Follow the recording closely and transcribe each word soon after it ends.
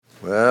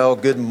Well,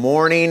 good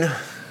morning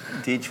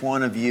to each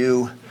one of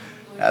you.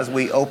 As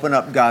we open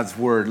up God's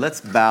Word,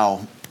 let's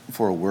bow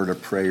for a word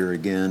of prayer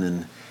again.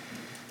 And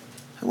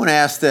I want to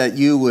ask that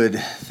you would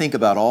think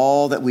about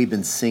all that we've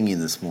been singing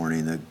this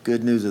morning, the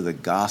good news of the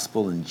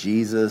gospel and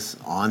Jesus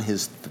on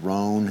his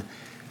throne,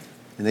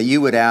 and that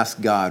you would ask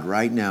God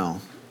right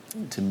now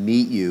to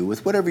meet you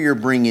with whatever you're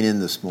bringing in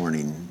this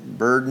morning,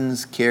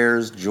 burdens,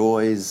 cares,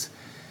 joys.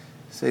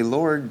 Say,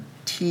 Lord,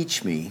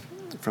 teach me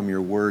from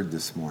your word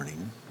this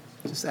morning.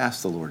 Just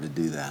ask the Lord to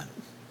do that.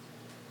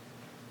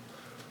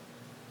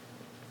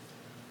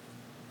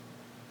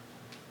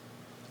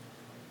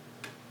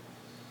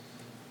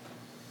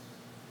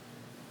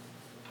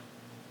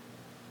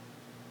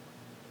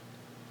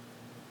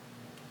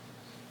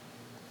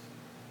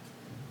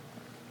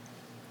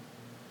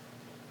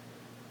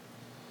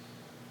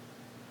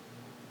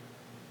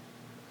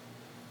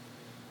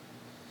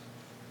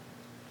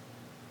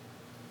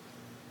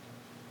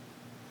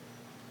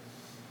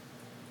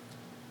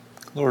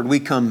 Lord, we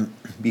come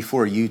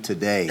before you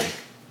today,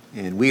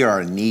 and we are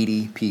a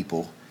needy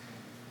people.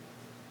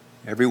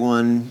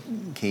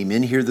 Everyone came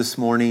in here this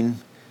morning.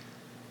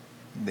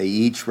 They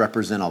each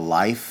represent a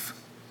life,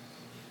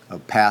 a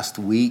past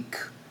week,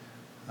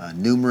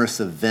 numerous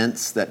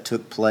events that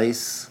took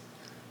place.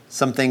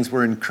 Some things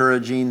were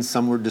encouraging,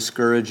 some were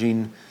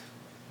discouraging.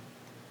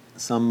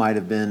 Some might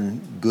have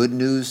been good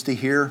news to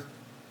hear,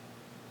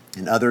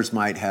 and others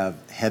might have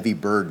heavy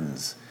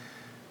burdens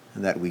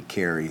that we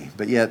carry.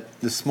 But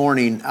yet this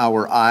morning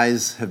our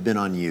eyes have been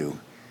on you.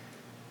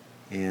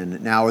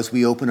 And now as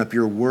we open up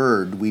your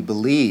word, we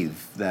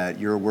believe that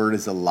your word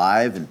is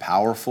alive and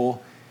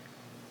powerful.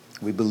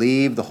 We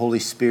believe the Holy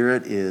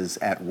Spirit is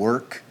at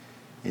work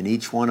in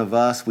each one of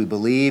us. We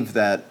believe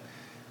that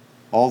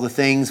all the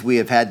things we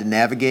have had to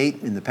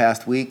navigate in the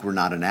past week were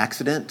not an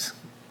accident,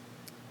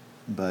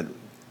 but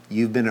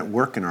you've been at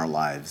work in our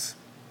lives.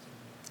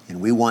 And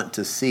we want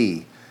to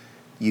see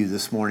you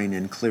this morning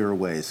in clearer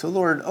ways. So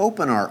Lord,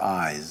 open our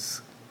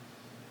eyes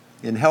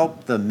and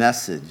help the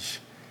message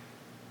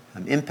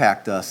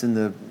impact us in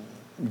the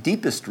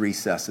deepest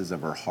recesses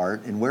of our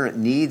heart and where it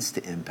needs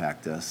to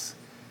impact us.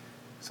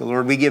 So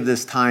Lord, we give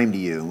this time to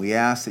you. We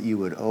ask that you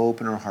would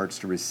open our hearts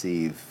to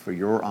receive for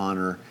your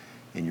honor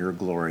and your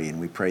glory. And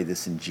we pray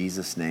this in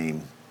Jesus'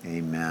 name.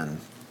 Amen.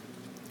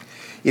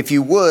 If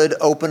you would,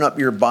 open up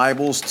your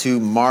Bibles to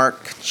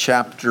Mark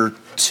chapter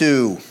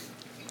 2.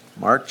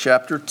 Mark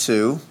chapter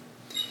 2.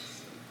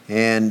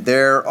 And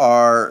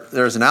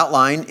there's an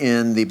outline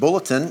in the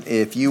bulletin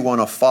if you want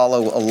to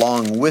follow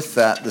along with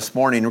that this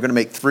morning. We're going to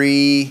make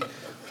 3,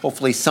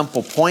 hopefully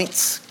simple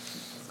points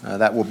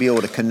that will be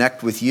able to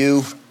connect with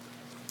you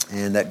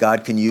and that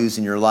God can use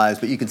in your lives.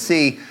 But you can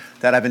see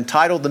that I've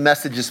entitled the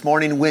message this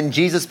morning, When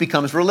Jesus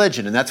Becomes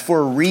Religion. And that's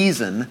for a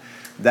reason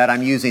that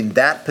I'm using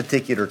that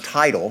particular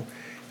title,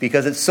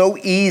 because it's so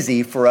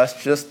easy for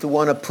us just to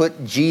want to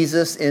put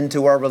Jesus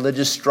into our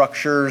religious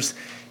structures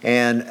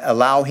and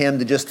allow him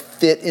to just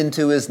fit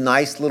into his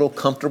nice little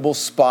comfortable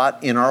spot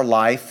in our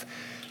life,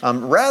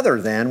 rather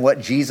than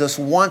what Jesus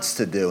wants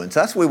to do. And so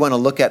that's what we want to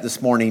look at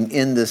this morning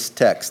in this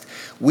text.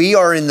 We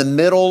are in the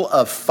middle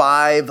of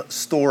 5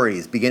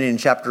 stories, beginning in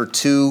chapter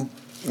 2,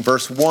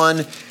 verse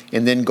 1,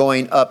 and then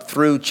going up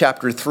through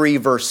chapter 3,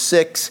 verse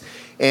 6.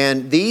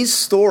 And these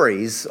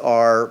stories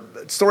are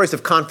stories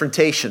of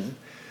confrontation.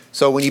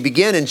 So when you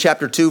begin in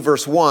chapter 2,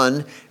 verse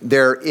 1,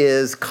 there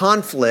is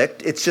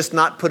conflict. It's just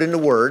not put into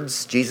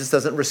words. Jesus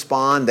doesn't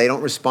respond. They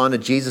don't respond to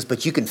Jesus,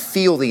 but you can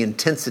feel the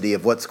intensity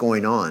of what's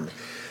going on.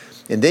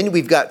 And then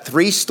we've got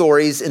 3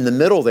 stories in the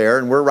middle there,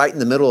 and we're right in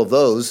the middle of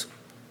those.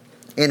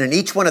 And in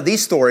each one of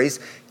these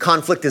stories,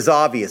 conflict is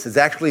obvious. It's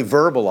actually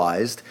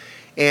verbalized,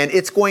 and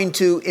it's going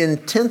to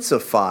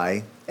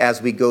intensify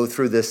as we go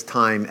through this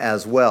time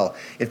as well.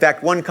 In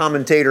fact, one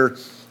commentator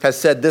has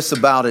said this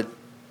about it.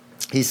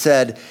 He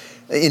said,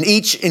 in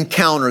each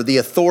encounter, the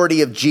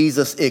authority of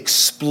Jesus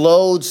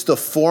explodes the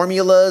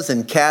formulas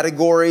and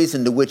categories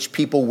into which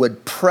people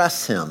would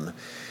press him.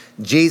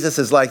 Jesus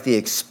is like the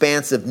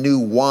expansive new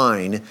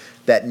wine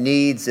that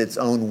needs its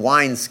own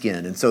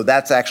wineskin. And so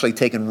that's actually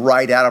taken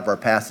right out of our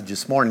passage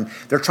this morning.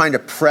 They're trying to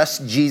press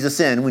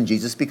Jesus in when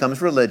Jesus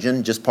becomes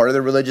religion, just part of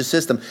the religious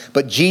system.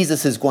 But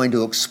Jesus is going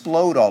to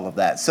explode all of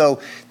that. So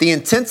the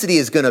intensity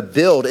is going to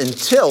build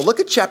until,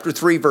 look at chapter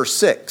 3, verse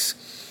 6.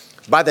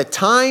 By the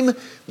time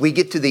we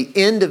get to the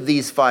end of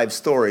these 5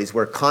 stories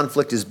where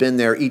conflict has been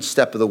there each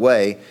step of the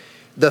way,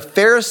 the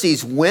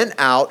Pharisees went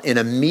out and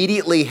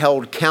immediately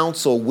held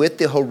counsel with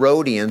the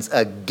Herodians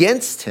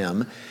against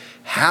him,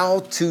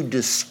 how to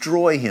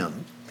destroy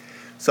him.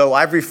 So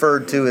I've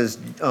referred to as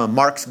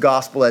Mark's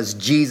gospel as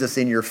Jesus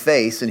in your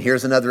face, and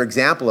here's another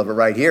example of it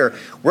right here.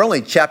 We're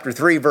only chapter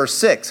 3, verse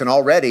 6, and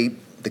already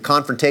the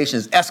confrontation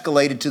has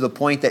escalated to the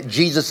point that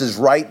Jesus is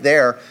right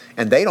there,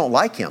 and they don't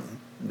like him.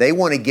 They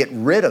want to get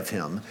rid of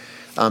him.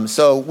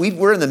 So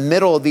we're in the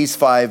middle of these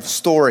 5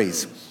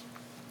 stories.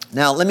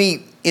 Now, let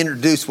me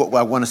introduce what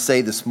I want to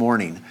say this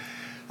morning.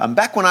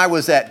 Back when I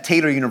was at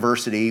Taylor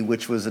University,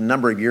 which was a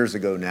number of years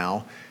ago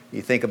now,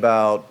 you think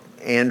about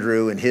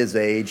Andrew and his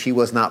age, he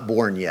was not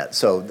born yet.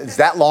 So it's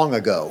that long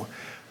ago.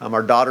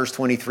 Our daughter's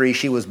 23.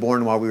 She was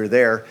born while we were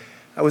there.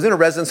 I was in a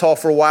residence hall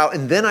for a while,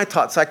 and then I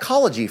taught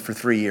psychology for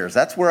 3 years.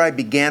 That's where I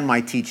began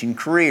my teaching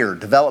career,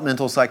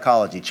 developmental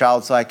psychology,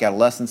 child psych,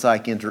 adolescent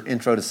psych,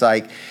 intro to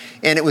psych.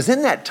 And it was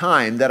in that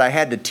time that I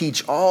had to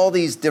teach all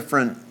these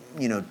different,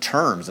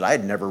 terms that I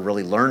had never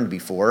really learned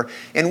before.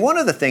 And one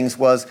of the things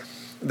was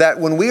that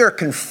when we are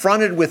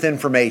confronted with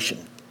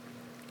information,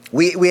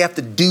 we have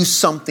to do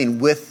something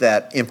with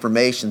that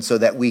information so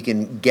that we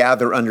can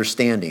gather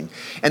understanding.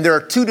 And there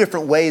are two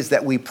different ways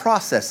that we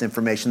process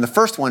information. The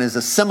first one is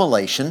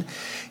assimilation.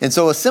 And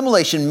so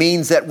assimilation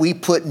means that we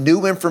put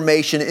new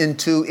information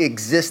into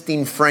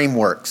existing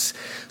frameworks.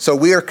 So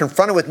we are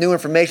confronted with new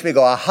information. We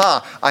go,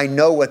 aha, I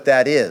know what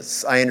that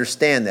is. I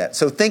understand that.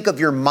 So think of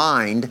your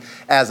mind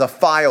as a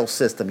file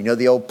system.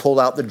 The old pull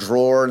out the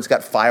drawer and it's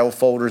got file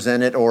folders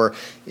in it, or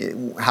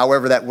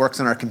however that works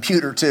on our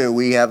computer too.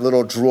 We have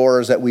little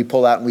drawers that we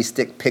pull out and we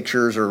stick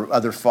pictures or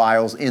other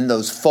files in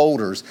those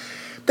folders.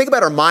 Think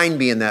about our mind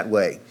being that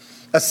way.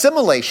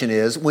 Assimilation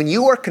is when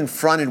you are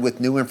confronted with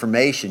new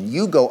information,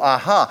 you go,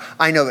 aha,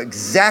 I know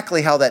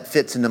exactly how that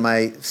fits into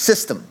my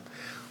system.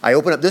 I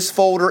open up this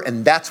folder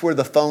and that's where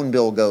the phone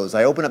bill goes.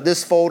 I open up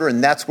this folder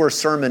and that's where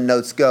sermon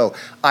notes go.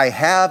 I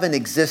have an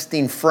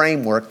existing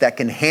framework that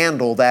can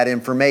handle that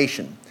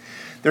information.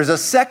 There's a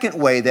second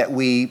way that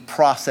we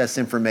process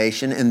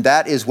information, and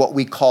that is what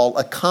we call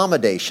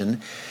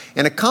accommodation.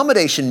 And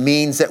accommodation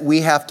means that we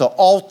have to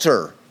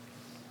alter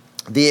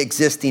the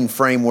existing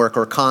framework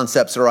or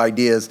concepts or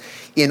ideas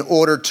in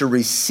order to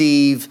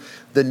receive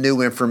the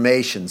new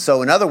information.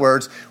 So in other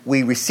words,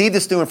 we receive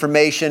this new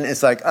information.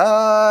 It's like,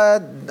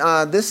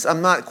 this,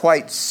 I'm not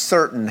quite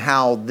certain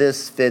how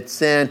this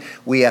fits in.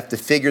 We have to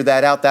figure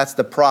that out. That's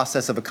the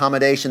process of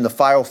accommodation. The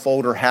file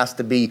folder has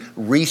to be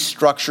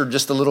restructured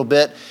just a little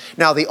bit.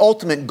 Now, the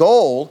ultimate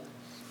goal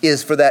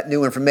is for that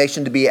new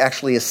information to be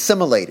actually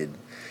assimilated.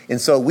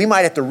 And so we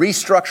might have to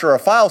restructure our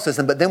file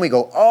system, but then we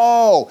go,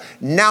 oh,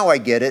 now I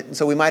get it. And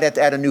so we might have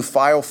to add a new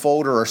file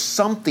folder or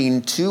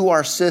something to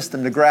our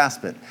system to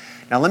grasp it.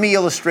 Now, let me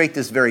illustrate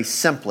this very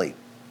simply.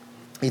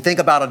 You think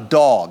about a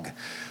dog,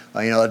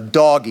 a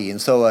doggy. And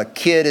so a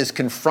kid is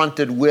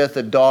confronted with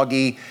a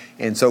doggy.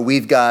 And so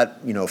we've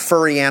got,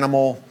 furry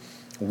animal,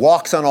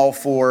 walks on all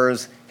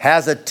fours,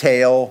 has a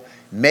tail,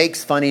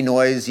 makes funny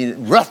noise,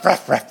 ruff,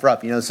 ruff, ruff,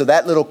 ruff. So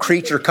that little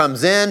creature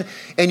comes in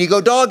and you go,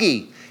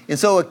 doggy. And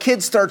so a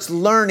kid starts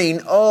learning,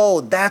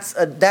 that's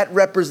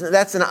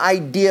an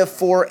idea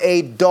for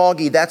a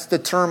doggy. That's the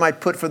term I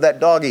put for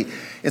that doggy.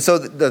 And so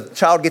the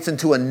child gets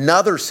into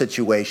another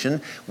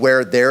situation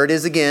where there it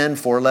is again,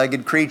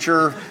 four-legged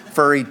creature,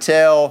 furry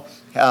tail,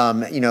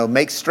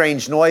 makes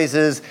strange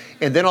noises.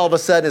 And then all of a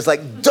sudden it's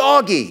like,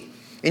 doggy.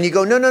 And you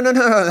go, no,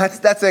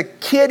 that's a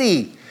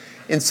kitty.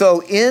 And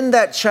so in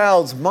that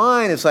child's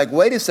mind, it's like,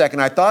 wait a second,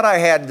 I thought I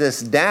had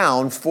this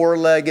down,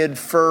 four-legged,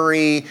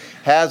 furry,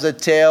 has a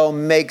tail,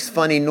 makes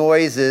funny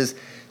noises.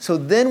 So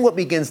then what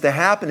begins to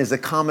happen is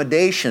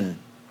accommodation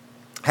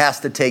has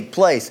to take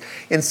place.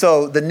 And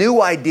so the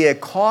new idea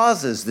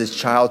causes this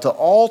child to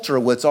alter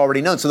what's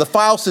already known. So the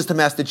file system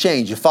has to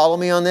change. You follow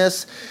me on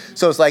this?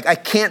 So it's like, I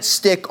can't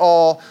stick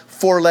all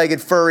four-legged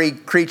furry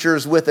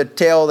creatures with a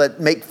tail that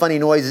make funny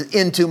noises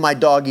into my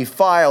doggy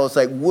file. It's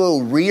like,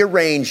 whoa,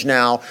 rearrange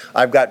now.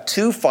 I've got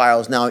two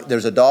files now.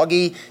 There's a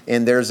doggy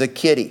and there's a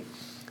kitty.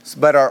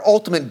 But our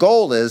ultimate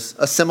goal is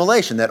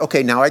assimilation, that,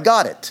 okay, now I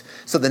got it.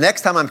 So the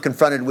next time I'm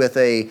confronted with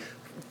a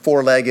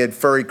four-legged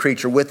furry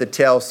creature with a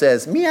tail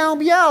says, meow,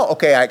 meow.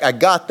 Okay, I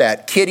got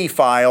that. Kitty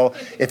file.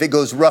 If it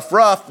goes ruff,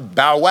 ruff,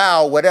 bow,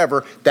 wow,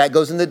 whatever, that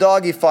goes in the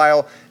doggy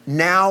file.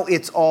 Now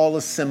it's all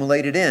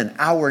assimilated in.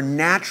 Our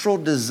natural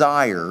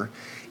desire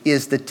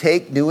is to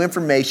take new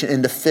information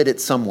and to fit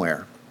it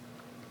somewhere.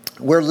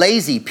 We're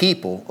lazy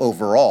people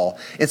overall,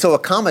 and so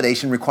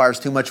accommodation requires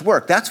too much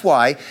work. That's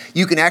why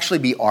you can actually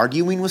be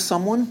arguing with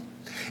someone,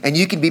 and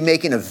you can be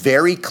making a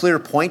very clear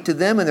point to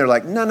them, and they're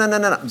like, no,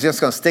 I'm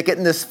just going to stick it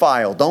in this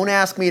file. Don't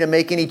ask me to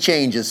make any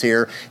changes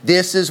here.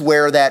 This is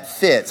where that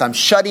fits. I'm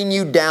shutting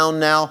you down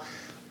now.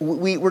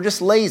 We're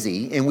just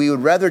lazy, and we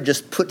would rather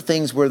just put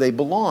things where they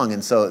belong.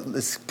 And so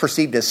it's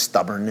perceived as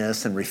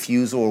stubbornness and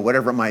refusal or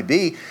whatever it might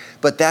be,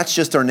 but that's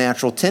just our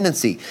natural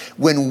tendency.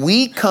 When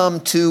we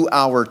come to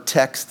our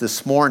text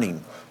this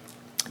morning,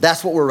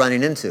 that's what we're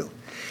running into.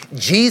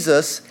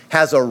 Jesus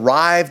has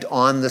arrived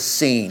on the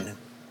scene.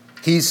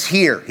 He's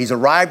here. He's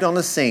arrived on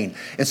the scene.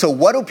 And so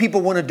what do people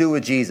want to do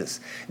with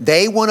Jesus?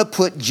 They want to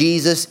put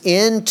Jesus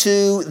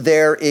into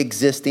their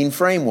existing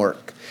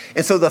framework.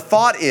 And so the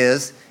thought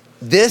is,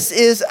 this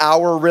is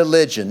our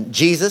religion.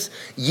 Jesus,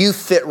 you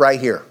fit right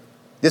here.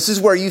 This is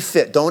where you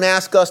fit. Don't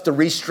ask us to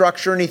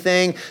restructure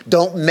anything.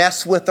 Don't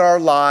mess with our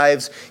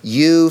lives.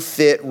 You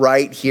fit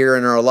right here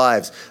in our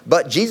lives.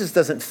 But Jesus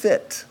doesn't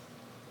fit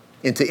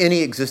into any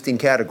existing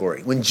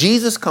category. When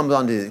Jesus comes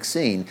onto the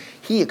scene,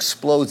 he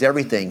explodes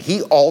everything.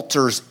 He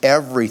alters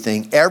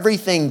everything.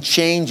 Everything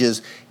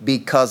changes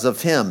because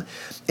of him.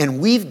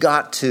 And we've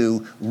got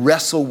to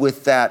wrestle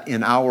with that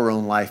in our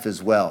own life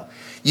as well.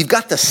 You've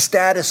got the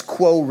status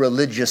quo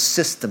religious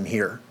system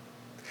here,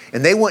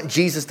 and they want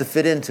Jesus to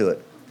fit into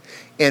it.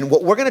 And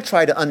what we're going to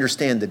try to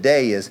understand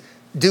today is,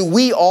 do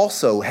we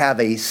also have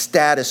a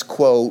status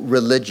quo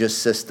religious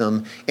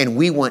system, and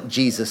we want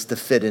Jesus to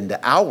fit into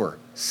our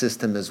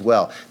system as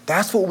well?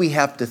 That's what we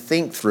have to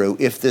think through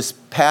if this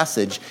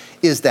passage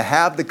is to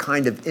have the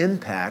kind of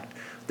impact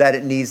that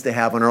it needs to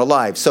have on our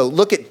lives. So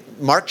look at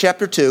Mark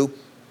chapter 2,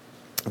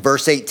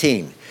 verse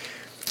 18.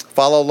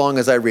 Follow along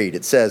as I read.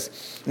 It says,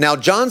 "Now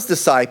John's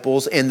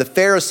disciples and the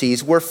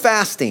Pharisees were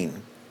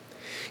fasting.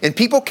 And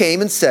people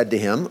came and said to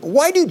him,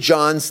 'Why do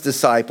John's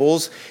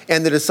disciples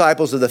and the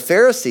disciples of the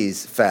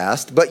Pharisees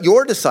fast, but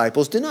your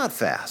disciples do not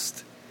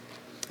fast?'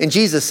 And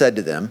Jesus said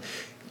to them,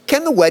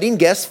 'Can the wedding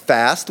guests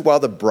fast while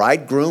the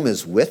bridegroom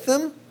is with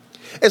them?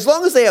 As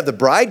long as they have the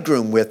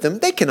bridegroom with them,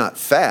 they cannot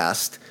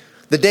fast.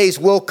 The days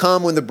will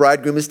come when the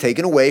bridegroom is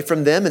taken away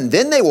from them, and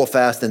then they will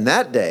fast in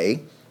that day.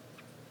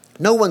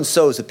 No one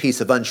sews a piece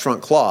of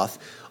unshrunk cloth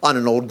on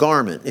an old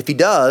garment. If he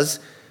does,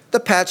 the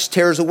patch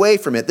tears away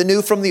from it, the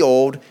new from the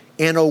old,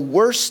 and a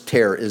worse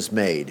tear is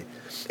made.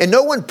 And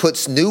no one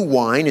puts new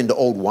wine into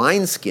old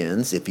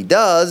wineskins. If he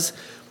does,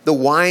 the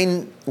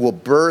wine will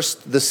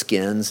burst the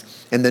skins,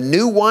 and the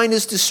new wine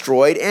is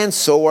destroyed, and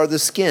so are the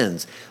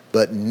skins.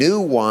 But new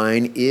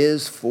wine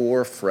is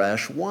for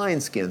fresh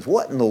wineskins.'"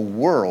 What in the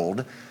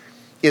world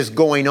is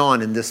going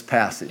on in this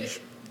passage?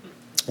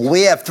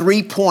 We have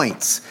 3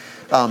 points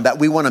that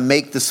we want to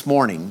make this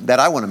morning, that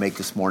I want to make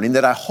this morning,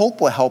 that I hope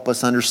will help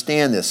us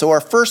understand this. So our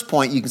first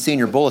point, you can see in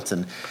your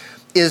bulletin,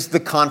 is the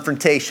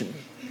confrontation.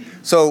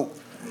 So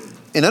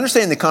in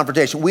understanding the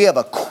confrontation, we have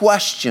a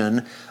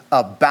question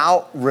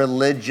about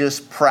religious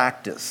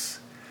practice.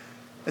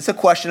 It's a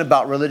question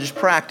about religious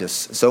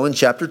practice. So in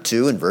chapter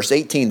 2 and verse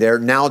 18 there,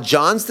 "Now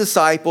John's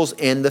disciples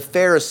and the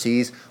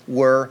Pharisees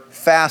were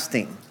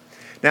fasting."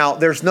 Now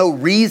there's no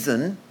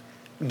reason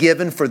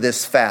given for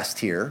this fast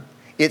here.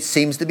 It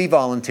seems to be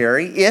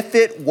voluntary. If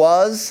it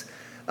was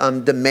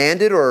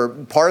demanded or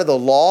part of the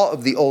law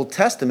of the Old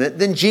Testament,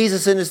 then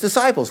Jesus and his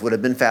disciples would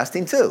have been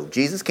fasting too.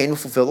 Jesus came to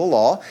fulfill the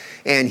law,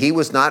 and he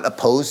was not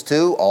opposed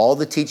to all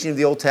the teaching of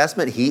the Old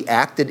Testament. He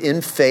acted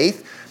in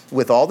faith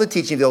with all the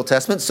teaching of the Old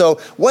Testament. So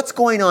what's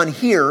going on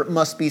here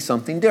must be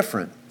something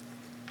different.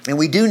 And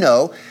we do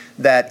know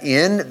that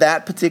in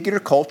that particular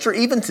culture,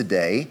 even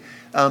today,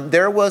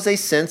 there was a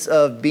sense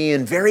of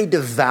being very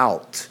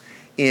devout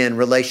in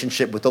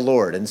relationship with the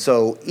Lord. And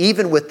so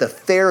even with the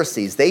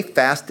Pharisees, they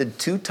fasted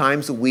 2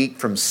 times a week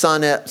from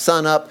sun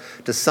up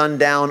to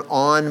sundown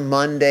on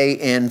Monday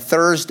and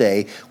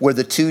Thursday were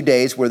the 2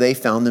 days where they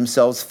found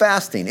themselves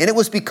fasting. And it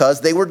was because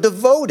they were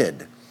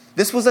devoted.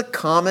 This was a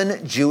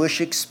common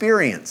Jewish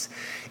experience.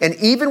 And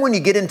even when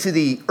you get into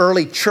the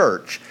early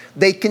church,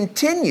 they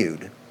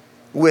continued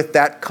with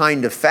that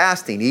kind of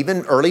fasting.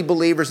 Even early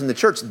believers in the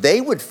church, they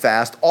would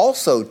fast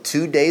also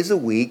 2 days a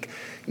week,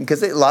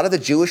 because a lot of the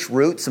Jewish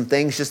roots, some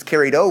things just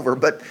carried over.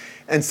 But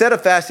instead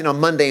of fasting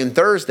on Monday and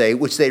Thursday,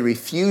 which they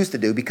refused to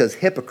do because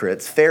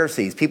hypocrites,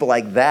 Pharisees, people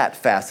like that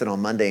fasted on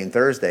Monday and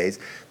Thursdays,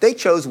 they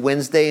chose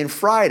Wednesday and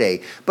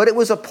Friday. But it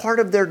was a part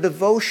of their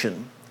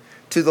devotion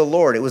to the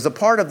Lord. It was a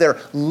part of their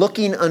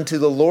looking unto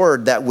the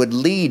Lord that would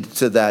lead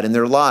to that in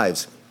their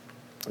lives.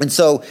 And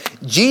so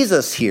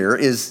Jesus here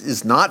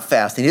is not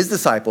fasting. His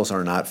disciples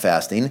are not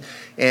fasting.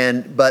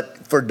 But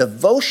for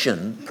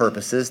devotion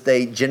purposes,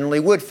 they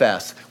generally would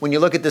fast. When you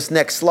look at this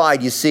next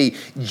slide, you see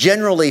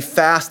generally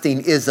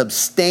fasting is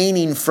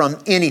abstaining from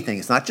anything.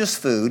 It's not just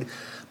food,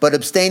 but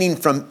abstaining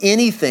from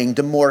anything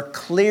to more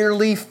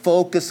clearly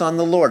focus on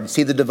the Lord.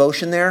 See the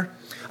devotion there?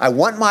 I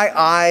want my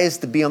eyes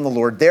to be on the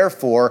Lord.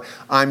 Therefore,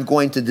 I'm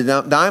going to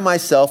deny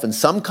myself in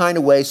some kind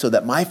of way so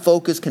that my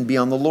focus can be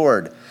on the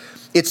Lord.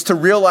 It's to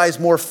realize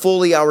more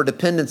fully our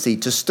dependency,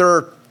 to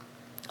stir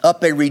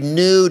up a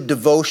renewed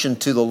devotion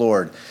to the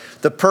Lord.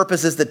 The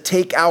purpose is to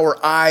take our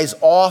eyes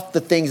off the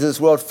things of this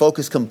world,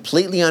 focus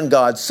completely on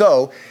God.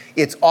 So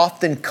it's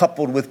often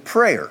coupled with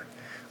prayer.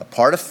 A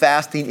part of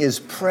fasting is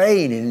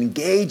praying and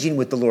engaging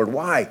with the Lord.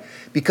 Why?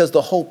 Because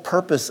the whole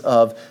purpose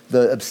of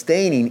the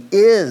abstaining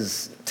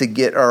is to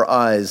get our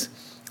eyes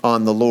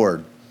on the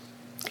Lord.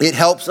 It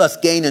helps us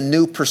gain a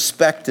new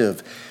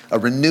perspective, a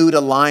renewed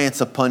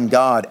alliance upon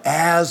God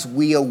as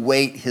we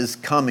await his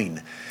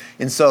coming.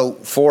 And so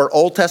for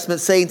Old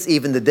Testament saints,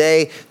 even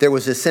today, there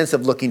was a sense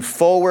of looking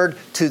forward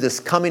to this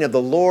coming of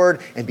the Lord.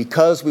 And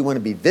because we want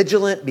to be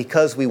vigilant,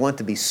 because we want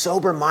to be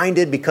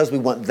sober-minded, because we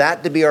want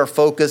that to be our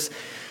focus,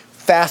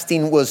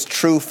 fasting was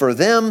true for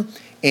them,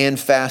 and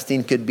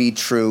fasting could be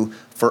true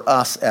for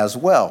us as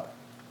well.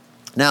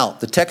 Now,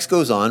 the text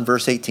goes on,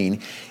 verse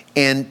 18,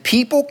 "And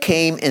people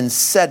came and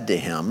said to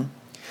him,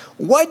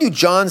 'Why do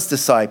John's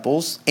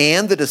disciples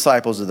and the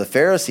disciples of the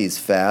Pharisees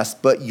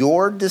fast, but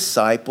your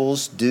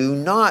disciples do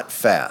not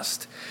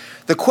fast?'"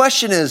 The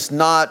question is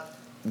not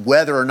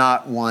whether or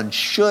not one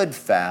should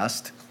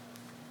fast.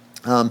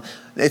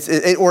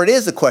 It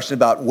is a question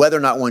about whether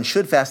or not one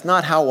should fast,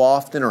 not how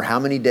often or how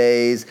many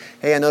days.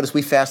 Hey, I notice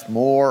we fast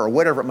more or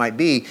whatever it might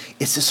be.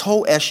 It's this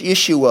whole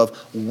issue of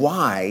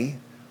why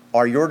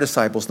are your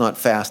disciples not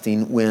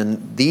fasting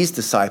when these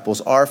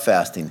disciples are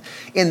fasting?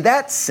 In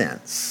that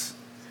sense,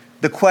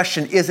 the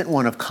question isn't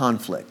one of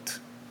conflict.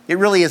 It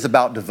really is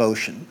about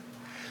devotion.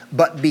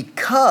 But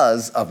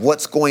because of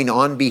what's going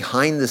on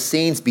behind the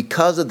scenes,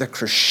 because of the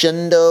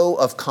crescendo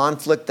of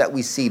conflict that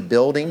we see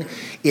building,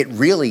 it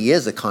really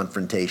is a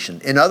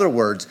confrontation. In other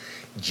words,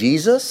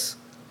 Jesus,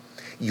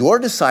 your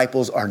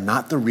disciples are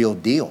not the real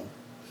deal.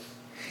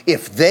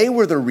 If they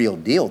were the real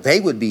deal, they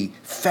would be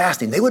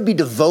fasting. They would be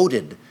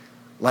devoted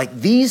like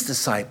these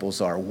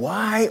disciples are.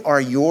 Why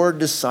are your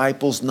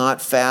disciples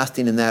not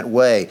fasting in that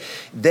way?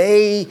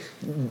 They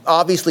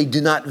obviously do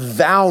not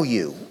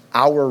value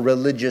our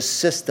religious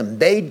system.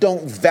 They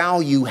don't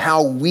value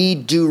how we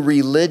do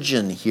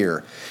religion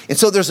here. And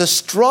so there's a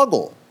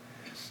struggle.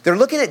 They're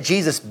looking at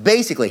Jesus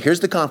basically,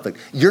 here's the conflict.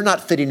 You're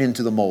not fitting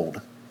into the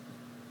mold.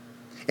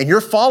 And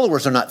your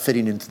followers are not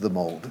fitting into the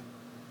mold.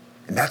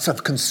 And that's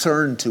of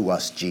concern to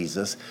us,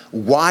 Jesus.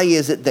 Why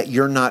is it that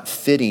you're not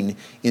fitting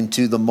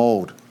into the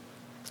mold?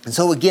 And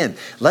so again,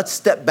 let's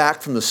step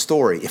back from the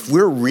story. If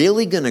we're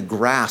really going to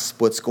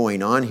grasp what's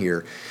going on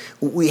here,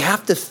 we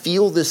have to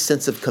feel this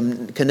sense of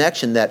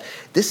connection that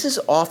this is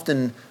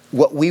often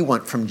what we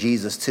want from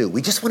Jesus too.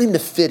 We just want him to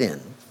fit in.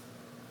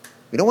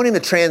 We don't want him to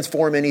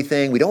transform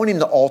anything. We don't want him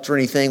to alter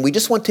anything. We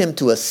just want him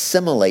to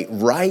assimilate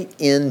right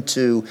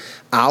into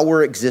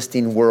our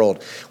existing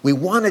world. We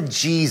want a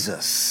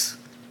Jesus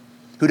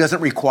who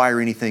doesn't require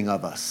anything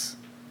of us.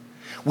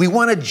 We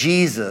want a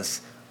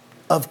Jesus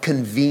of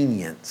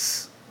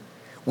convenience.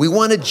 We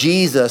want a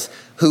Jesus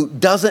who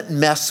doesn't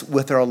mess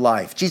with our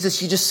life.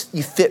 Jesus,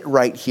 you fit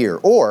right here.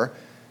 Or,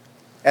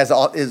 as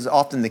is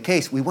often the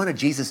case, we want a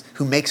Jesus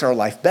who makes our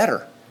life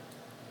better.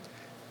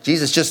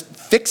 Jesus, just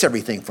fix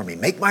everything for me.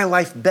 Make my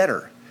life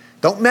better.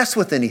 Don't mess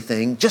with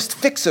anything. Just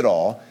fix it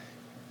all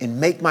and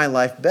make my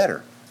life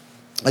better.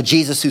 A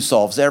Jesus who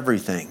solves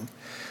everything.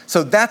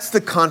 So that's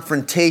the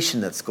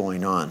confrontation that's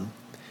going on.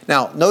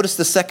 Now, notice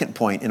the second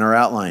point in our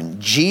outline.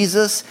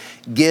 Jesus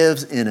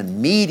gives an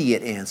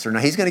immediate answer. Now,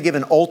 he's going to give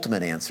an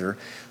ultimate answer,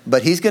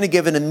 but he's going to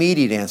give an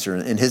immediate answer.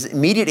 And his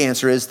immediate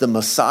answer is the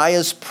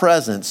Messiah's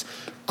presence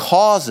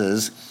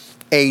causes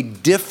a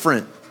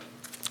different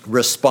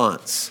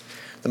response.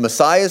 The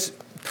Messiah's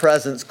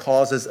presence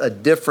causes a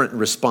different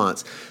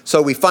response.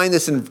 So we find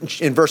this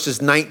in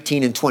verses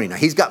 19 and 20. Now,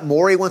 he's got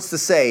more he wants to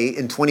say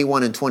in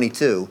 21 and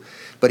 22,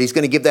 but he's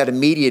going to give that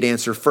immediate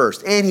answer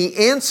first. And he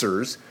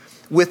answers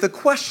with a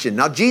question.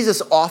 Now,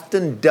 Jesus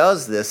often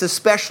does this,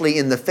 especially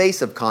in the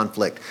face of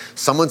conflict.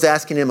 Someone's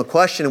asking him a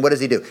question, and what does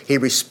he do? He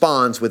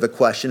responds with a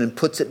question and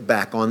puts it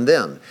back on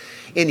them.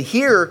 And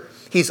here,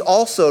 he's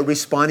also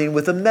responding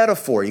with a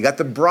metaphor. You got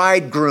the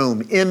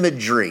bridegroom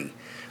imagery.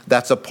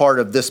 That's a part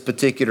of this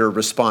particular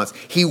response.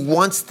 He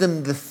wants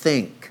them to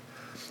think.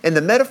 And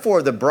the metaphor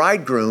of the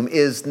bridegroom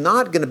is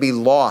not going to be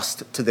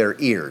lost to their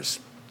ears.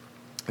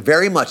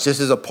 Very much, this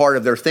is a part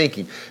of their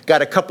thinking.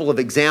 Got a couple of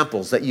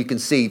examples that you can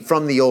see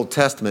from the Old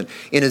Testament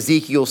in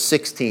Ezekiel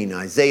 16,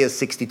 Isaiah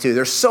 62.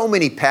 There's so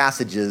many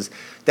passages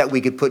that we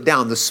could put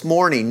down. This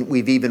morning,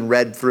 we've even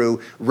read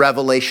through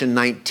Revelation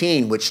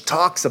 19, which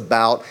talks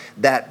about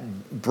that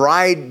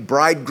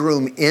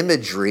bridegroom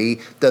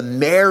imagery, the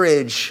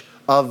marriage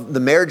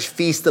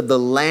feast of the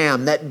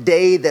Lamb, that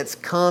day that's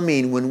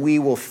coming when we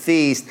will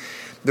feast.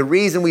 The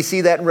reason we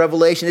see that in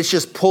Revelation, it's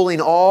just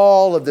pulling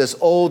all of this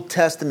Old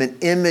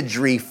Testament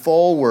imagery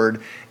forward,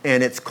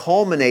 and it's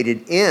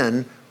culminated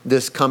in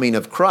this coming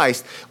of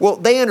Christ. Well,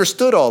 they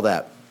understood all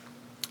that.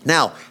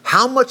 Now,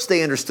 how much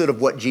they understood of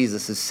what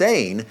Jesus is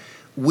saying,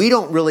 we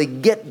don't really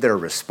get their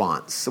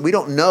response. So we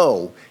don't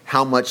know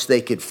how much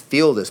they could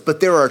feel this.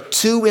 But there are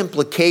two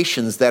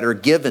implications that are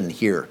given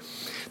here.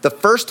 The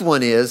first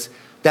one is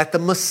that the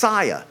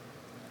Messiah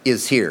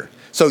is here.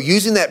 So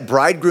using that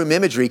bridegroom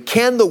imagery,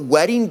 can the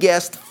wedding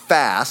guest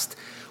fast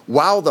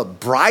while the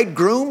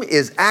bridegroom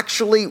is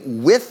actually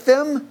with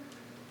them?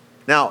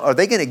 Now, are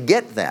they going to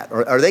get that?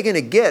 Or are they going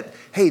to get,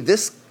 hey,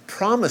 this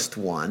promised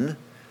one,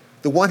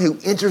 the one who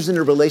enters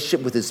into a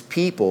relationship with his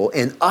people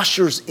and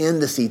ushers in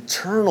this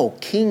eternal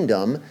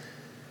kingdom,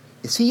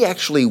 is he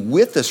actually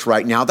with us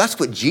right now? That's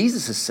what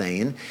Jesus is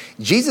saying.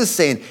 Jesus is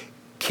saying,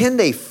 can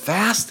they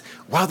fast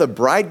while the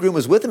bridegroom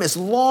is with them? As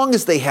long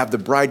as they have the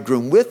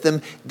bridegroom with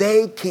them,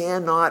 they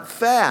cannot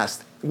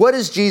fast. What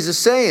is Jesus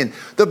saying?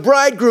 The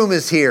bridegroom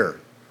is here.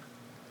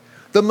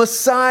 The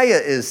Messiah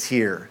is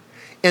here.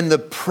 And the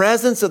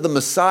presence of the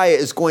Messiah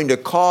is going to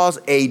cause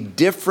a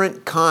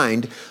different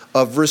kind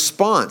of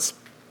response.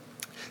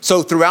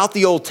 So throughout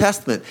the Old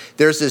Testament,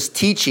 there's this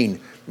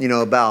teaching,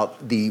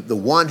 about the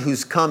one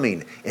who's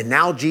coming. And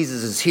now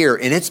Jesus is here.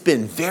 And it's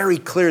been very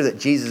clear that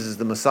Jesus is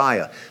the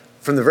Messiah.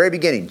 From the very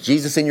beginning,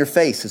 Jesus in your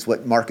face is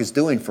what Mark is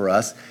doing for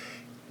us.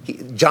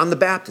 John the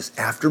Baptist,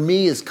 after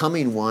me is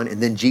coming one,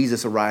 and then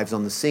Jesus arrives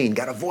on the scene.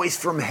 Got a voice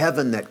from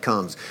heaven that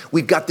comes.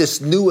 We've got this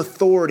new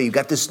authority. We've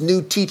got this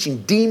new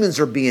teaching. Demons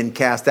are being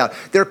cast out.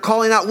 They're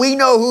calling out, we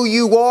know who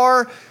you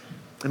are.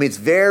 It's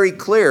very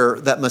clear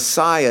that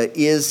Messiah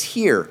is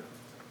here.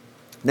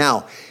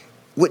 Now,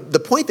 the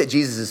point that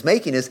Jesus is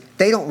making is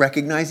they don't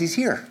recognize he's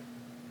here.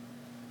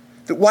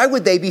 Why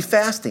would they be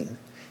fasting?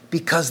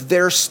 Because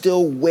they're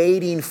still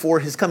waiting for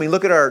his coming.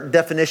 Look at our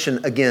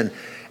definition again.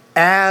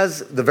 As,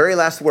 the very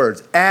last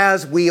words,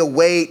 as we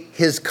await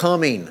his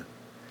coming.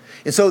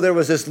 And so there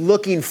was this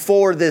looking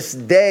for this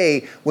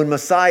day when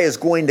Messiah is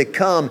going to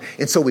come.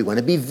 And so we want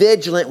to be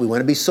vigilant. We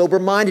want to be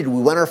sober-minded.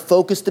 We want our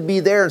focus to be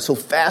there. And so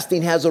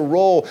fasting has a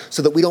role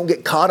so that we don't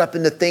get caught up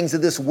in the things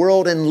of this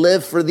world and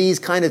live for these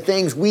kind of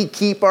things. We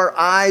keep our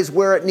eyes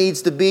where it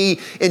needs to be.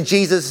 And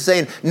Jesus is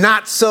saying,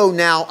 not so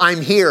now,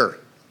 I'm here.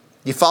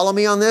 You follow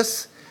me on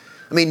this?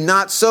 I mean,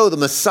 not so. The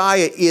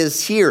Messiah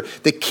is here.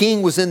 The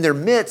King was in their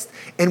midst.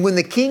 And when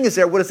the King is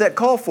there, what does that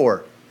call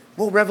for?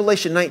 Well,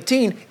 Revelation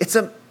 19, it's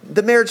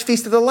the marriage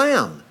feast of the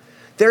Lamb.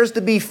 There's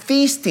to be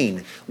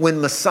feasting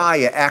when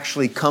Messiah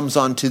actually comes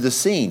onto the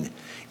scene.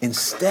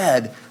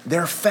 Instead,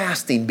 they're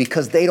fasting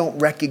because they don't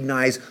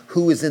recognize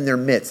who is in their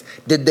midst.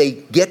 Did they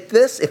get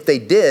this? If they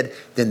did,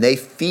 then they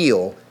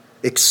feel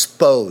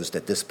exposed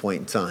at this point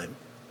in time.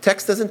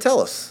 Text doesn't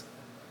tell us.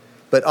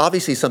 But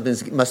obviously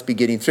something must be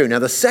getting through. Now,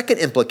 the second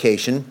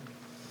implication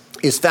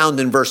is found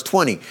in verse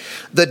 20.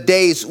 The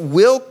days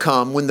will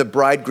come when the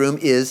bridegroom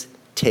is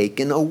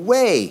taken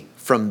away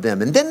from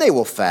them, and then they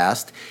will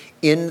fast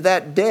in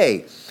that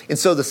day. And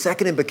so the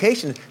second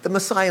implication, the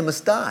Messiah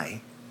must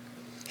die.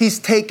 He's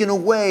taken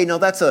away. Now,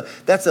 that's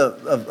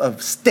a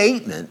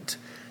statement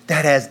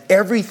that has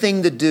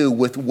everything to do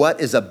with what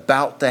is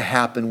about to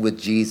happen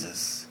with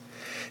Jesus.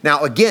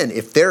 Now, again,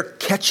 if they're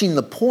catching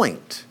the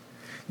point,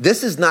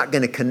 this is not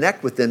going to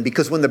connect with them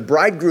because when the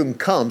bridegroom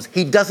comes,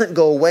 he doesn't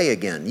go away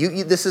again.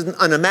 This is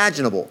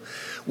unimaginable.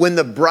 When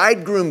the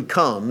bridegroom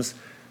comes,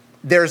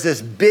 there's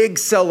this big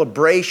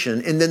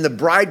celebration, and then the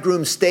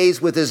bridegroom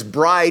stays with his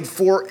bride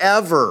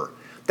forever.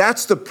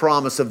 That's the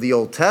promise of the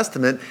Old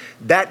Testament.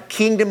 That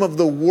kingdom of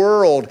the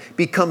world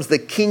becomes the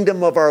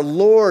kingdom of our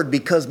Lord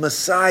because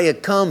Messiah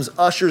comes,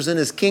 ushers in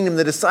his kingdom.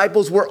 The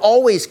disciples were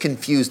always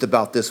confused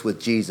about this with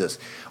Jesus.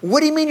 What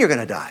do you mean you're going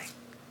to die?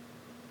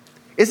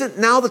 Isn't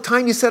now the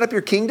time you set up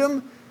your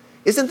kingdom?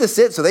 Isn't this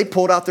it? So they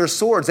pulled out their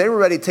swords. They were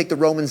ready to take the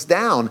Romans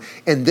down.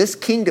 And this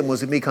kingdom was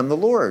to become the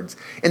Lord's.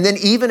 And then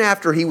even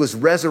after he was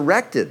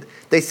resurrected,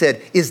 they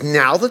said, is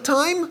now the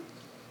time?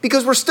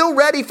 Because we're still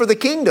ready for the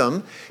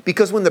kingdom.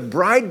 Because when the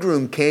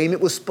bridegroom came,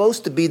 it was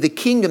supposed to be the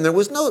kingdom. There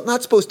was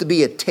not supposed to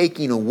be a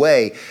taking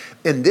away.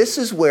 And this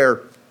is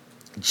where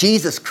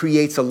Jesus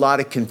creates a lot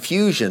of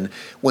confusion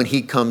when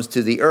he comes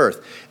to the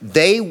earth.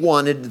 They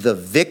wanted the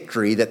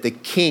victory that the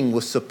king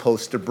was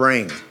supposed to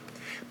bring.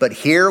 But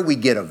here we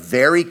get a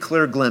very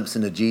clear glimpse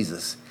into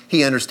Jesus.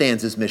 He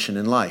understands his mission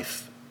in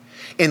life.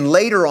 And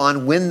later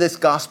on, when this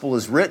gospel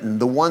is written,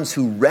 the ones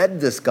who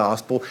read this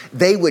gospel,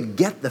 they would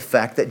get the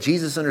fact that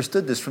Jesus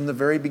understood this from the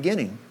very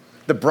beginning.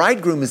 The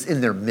bridegroom is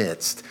in their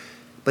midst,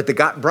 but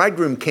the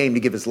bridegroom came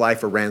to give his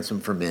life a ransom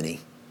for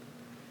many.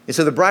 And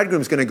so the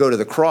bridegroom is going to go to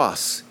the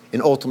cross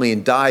and ultimately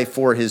die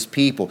for his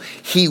people.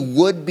 He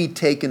would be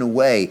taken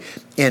away.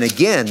 And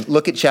again,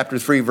 look at chapter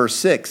 3, verse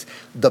 6.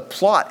 The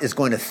plot is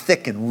going to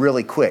thicken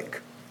really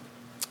quick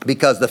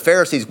because the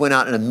Pharisees went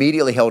out and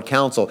immediately held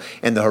counsel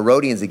and the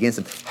Herodians against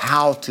him,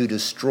 how to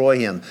destroy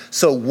him.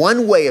 So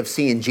one way of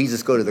seeing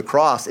Jesus go to the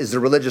cross is the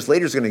religious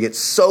leaders are going to get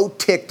so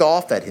ticked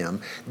off at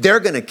him,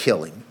 they're going to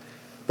kill him.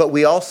 But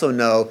we also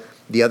know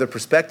the other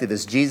perspective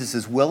is Jesus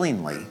is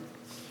willingly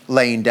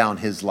laying down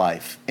his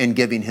life and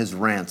giving his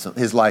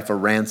life a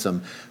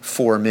ransom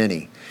for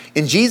many.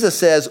 And Jesus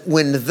says,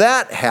 when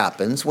that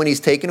happens, when he's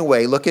taken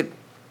away, look at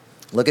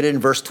it in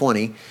verse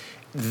 20,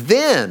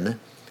 then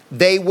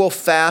they will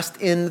fast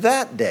in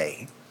that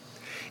day.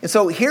 And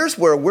so here's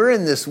where we're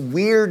in this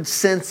weird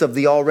sense of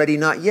the already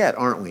not yet,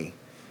 aren't we?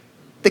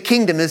 The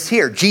kingdom is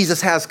here.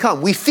 Jesus has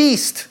come. We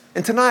feast.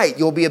 And tonight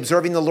you'll be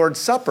observing the Lord's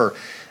Supper.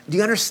 Do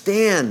you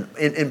understand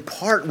in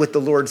part what the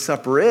Lord's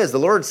Supper is? The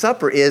Lord's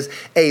Supper is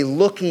a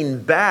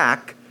looking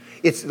back.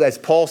 It's, as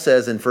Paul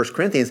says in 1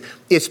 Corinthians,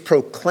 it's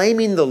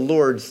proclaiming the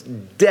Lord's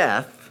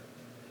death.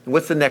 And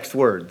what's the next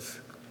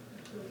words?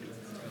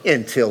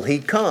 Until he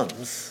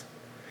comes.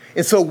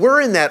 And so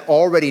we're in that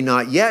already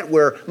not yet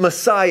where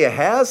Messiah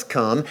has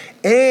come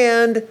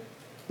and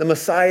the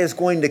Messiah is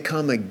going to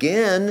come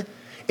again.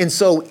 And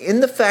so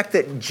in the fact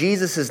that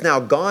Jesus is now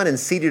gone and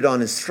seated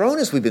on his throne,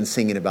 as we've been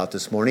singing about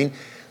this morning,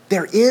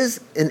 there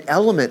is an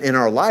element in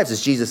our lives,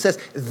 as Jesus says,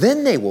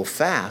 then they will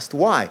fast.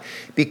 Why?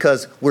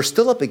 Because we're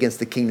still up against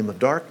the kingdom of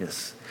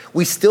darkness.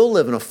 We still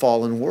live in a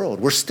fallen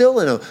world. We're still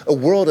in a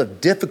world of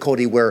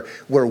difficulty where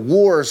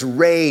wars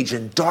rage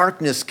and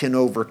darkness can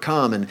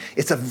overcome. And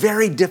it's a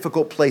very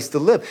difficult place to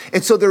live.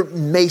 And so there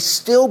may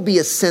still be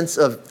a sense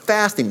of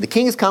fasting. The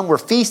king has come, we're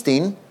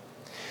feasting,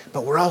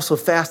 but we're also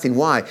fasting.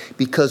 Why?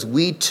 Because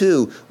we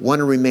too want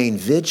to remain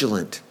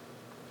vigilant.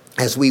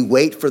 As we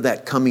wait for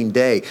that coming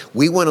day,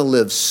 we want to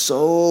live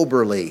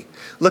soberly.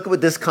 Look at what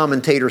this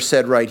commentator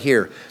said right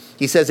here.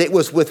 He says, it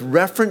was with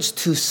reference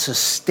to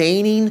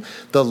sustaining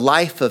the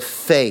life of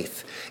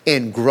faith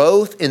and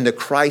growth into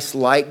Christ's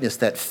likeness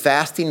that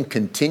fasting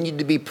continued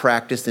to be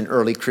practiced in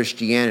early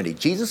Christianity.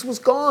 Jesus was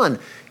gone.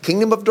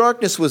 Kingdom of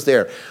darkness was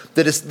there.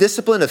 The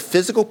discipline of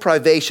physical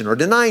privation or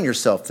denying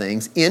yourself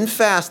things in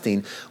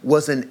fasting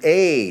was an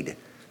aid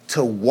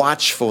to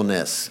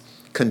watchfulness,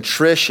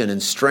 contrition,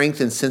 and strength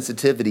and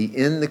sensitivity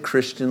in the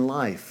Christian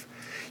life.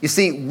 You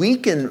see, we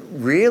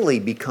can really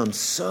become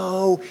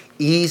so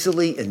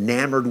easily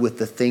enamored with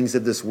the things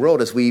of this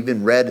world, as we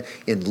even read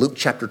in Luke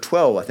chapter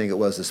 12, I think it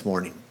was this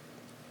morning.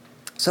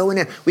 So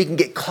we can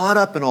get caught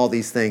up in all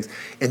these things.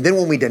 And then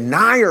when we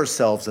deny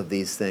ourselves of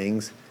these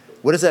things,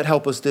 what does that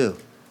help us do?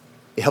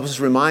 It helps us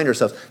remind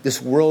ourselves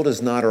this world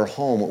is not our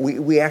home.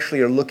 We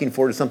actually are looking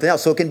forward to something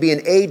else. So it can be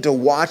an aid to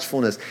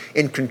watchfulness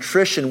and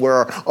contrition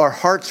where our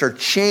hearts are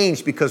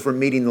changed because we're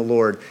meeting the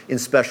Lord in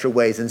special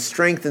ways, and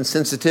strength and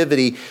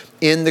sensitivity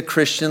in the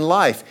Christian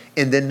life.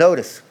 And then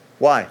notice,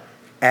 why?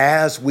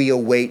 As we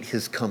await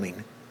his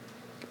coming.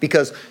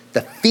 Because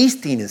the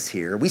feasting is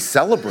here. We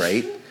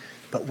celebrate,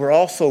 but we're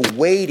also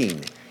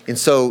waiting. And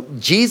so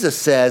Jesus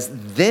says,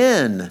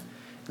 then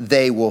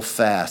they will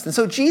fast. And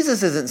so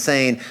Jesus isn't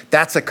saying,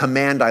 that's a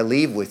command I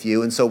leave with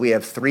you. And so we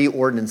have 3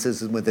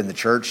 ordinances within the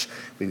church.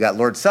 We've got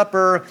Lord's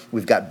Supper,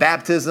 we've got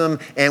baptism,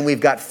 and we've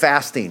got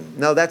fasting.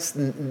 No, this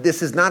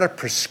is not a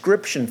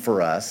prescription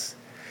for us.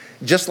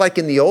 Just like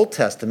in the Old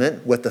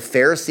Testament, what the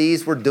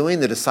Pharisees were doing,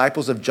 the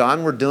disciples of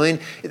John were doing,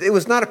 it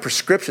was not a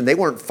prescription. They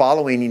weren't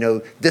following,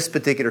 this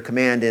particular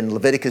command in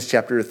Leviticus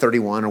chapter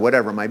 31 or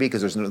whatever it might be,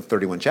 because there's no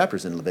 31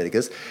 chapters in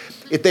Leviticus.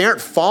 If they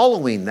aren't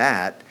following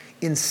that,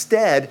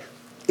 instead,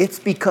 it's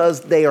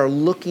because they are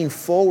looking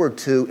forward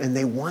to and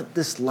they want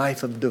this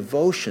life of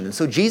devotion. And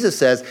so Jesus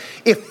says,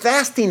 if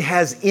fasting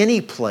has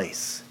any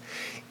place,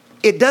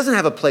 it doesn't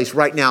have a place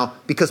right now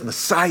because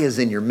Messiah is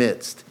in your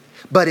midst.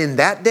 But in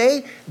that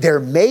day, there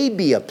may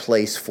be a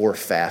place for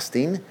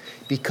fasting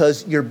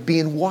because you're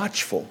being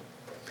watchful.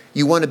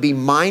 You want to be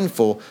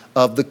mindful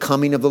of the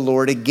coming of the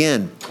Lord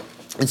again.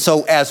 And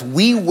so as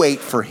we wait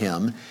for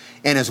him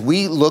and as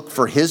we look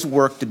for his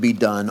work to be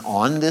done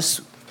on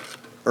this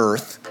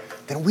earth,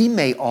 then we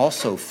may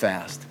also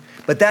fast.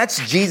 But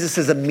that's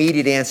Jesus'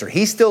 immediate answer.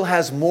 He still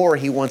has more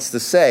he wants to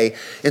say.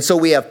 And so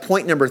we have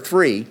point number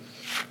 3.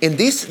 And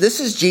this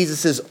is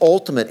Jesus'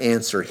 ultimate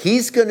answer.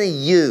 He's going to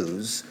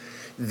use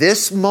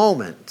this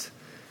moment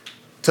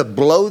to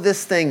blow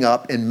this thing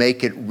up and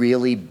make it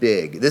really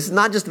big. This is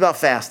not just about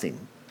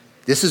fasting.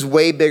 This is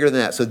way bigger than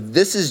that. So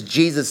this is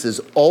Jesus'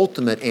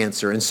 ultimate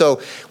answer. And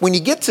so when you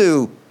get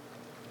to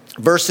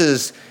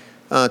verses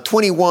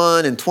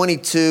 21 and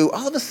 22,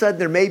 all of a sudden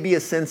there may be a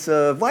sense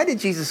of, why did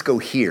Jesus go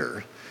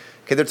here?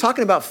 Okay, they're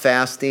talking about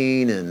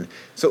fasting, and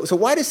so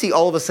why does he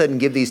all of a sudden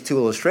give these 2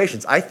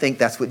 illustrations? I think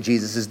that's what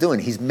Jesus is doing.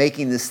 He's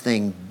making this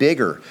thing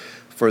bigger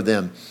for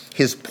them.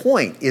 His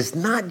point is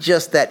not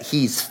just that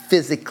he's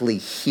physically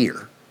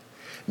here.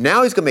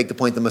 Now he's going to make the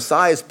point that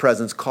Messiah's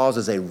presence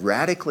causes a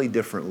radically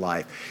different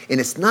life. And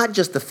it's not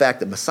just the fact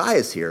that Messiah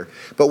is here,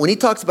 but when he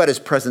talks about his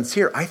presence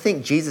here, I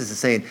think Jesus is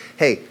saying,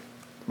 hey,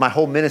 my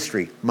whole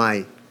ministry,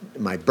 my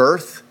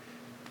birth,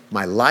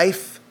 my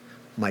life,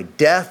 my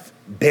death,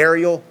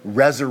 burial,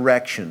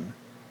 resurrection,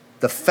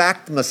 the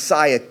fact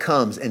Messiah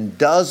comes and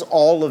does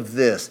all of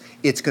this,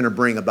 it's going to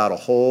bring about a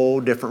whole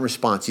different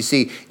response. You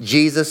see,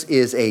 Jesus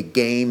is a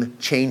game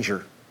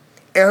changer.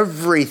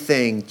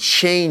 Everything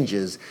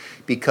changes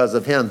because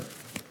of him.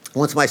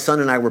 Once my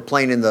son and I were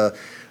playing in the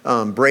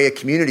Brea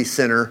Community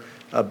Center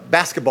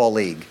basketball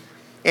league.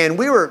 And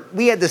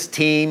we had this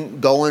team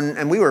going,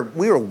 and we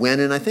were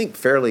winning, I think,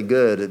 fairly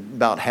good at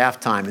about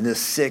halftime. And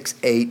this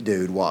 6'8"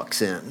 dude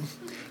walks in,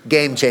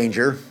 game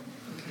changer.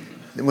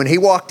 And when he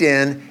walked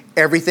in,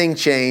 everything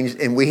changed,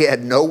 and we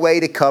had no way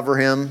to cover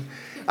him.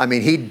 I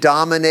mean, he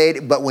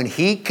dominated. But when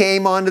he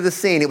came onto the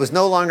scene, it was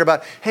no longer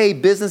about, hey,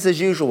 business as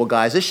usual,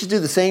 guys. Let's just do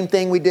the same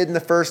thing we did in the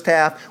first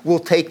half. We'll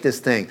take this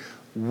thing.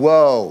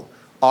 Whoa!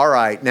 All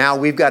right, now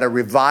we've got to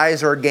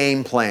revise our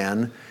game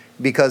plan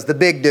because the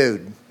big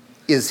dude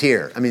is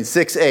here. I mean,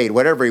 6'8",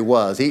 whatever he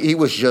was. He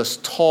was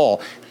just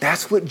tall.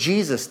 That's what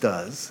Jesus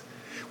does.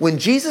 When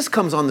Jesus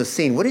comes on the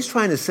scene, what he's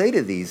trying to say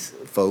to these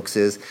folks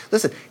is,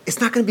 listen,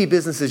 it's not going to be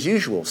business as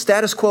usual.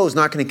 Status quo is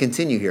not going to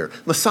continue here.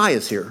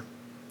 Messiah's here.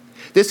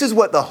 This is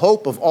what the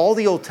hope of all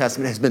the Old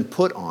Testament has been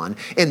put on,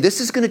 and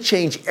this is going to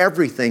change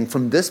everything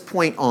from this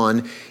point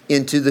on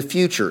into the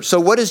future. So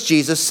what does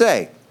Jesus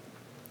say?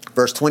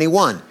 Verse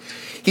 21.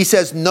 He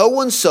says, no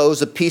one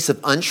sews a piece of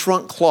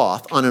unshrunk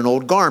cloth on an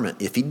old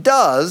garment. If he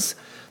does,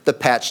 the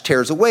patch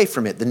tears away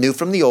from it, the new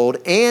from the old,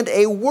 and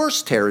a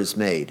worse tear is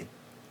made.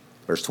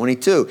 Verse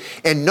 22,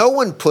 and no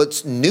one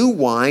puts new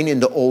wine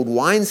into old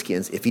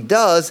wineskins. If he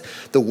does,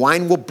 the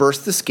wine will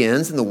burst the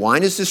skins, and the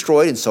wine is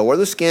destroyed, and so are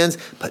the skins.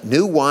 But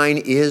new wine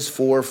is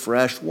for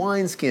fresh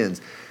wineskins.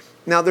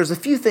 Now, there's a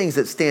few things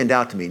that stand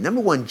out to me.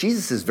 Number one,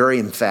 Jesus is very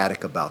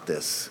emphatic about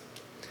this.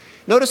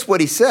 Notice what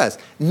he says.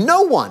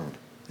 No one.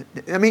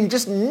 I mean,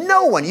 just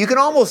no one. You can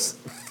almost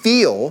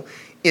feel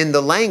in the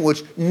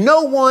language,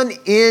 no one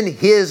in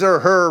his or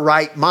her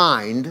right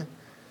mind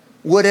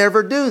would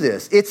ever do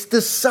this. It's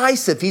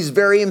decisive. He's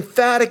very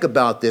emphatic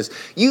about this.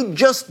 You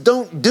just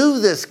don't do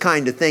this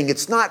kind of thing.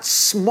 It's not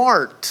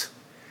smart.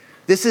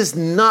 This is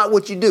not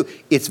what you do.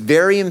 It's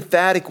very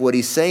emphatic what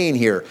he's saying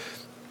here.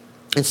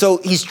 And so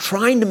he's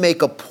trying to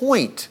make a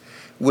point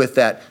with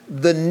that.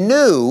 The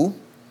new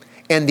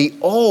and the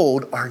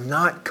old are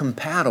not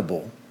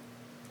compatible.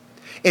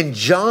 And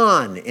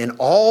John and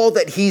all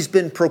that he's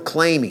been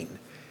proclaiming,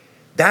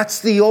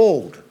 that's the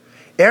old.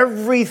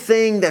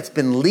 Everything that's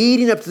been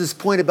leading up to this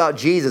point about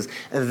Jesus,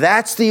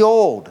 that's the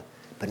old.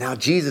 But now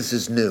Jesus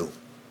is new.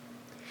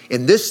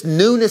 And this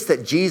newness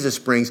that Jesus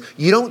brings,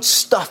 you don't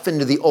stuff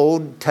into the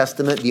Old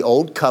Testament, the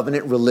Old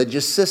Covenant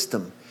religious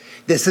system.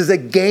 This is a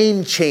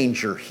game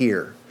changer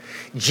here.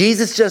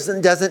 Jesus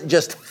doesn't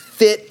just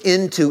fit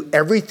into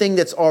everything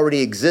that's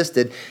already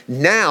existed.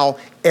 Now,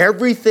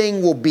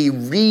 everything will be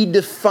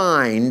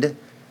redefined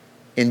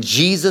and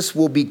Jesus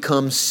will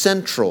become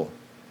central.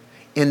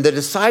 And the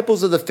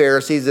disciples of the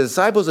Pharisees, the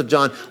disciples of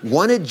John,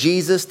 wanted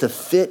Jesus to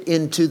fit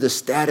into the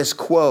status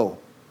quo.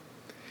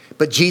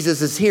 But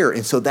Jesus is here,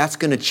 and so that's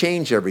going to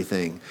change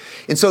everything.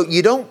 And so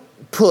you don't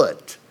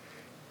put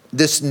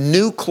this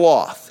new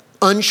cloth,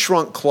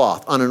 unshrunk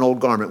cloth, on an old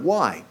garment.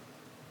 Why?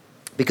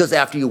 Because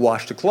after you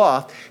wash the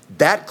cloth,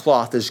 that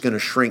cloth is going to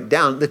shrink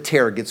down. The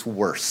tear gets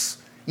worse.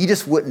 You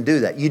just wouldn't do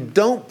that. You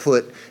don't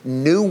put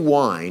new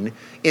wine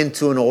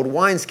into an old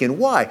wineskin.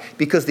 Why?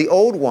 Because the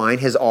old wine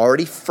has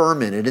already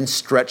fermented and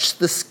stretched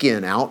the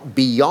skin out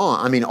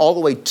beyond, all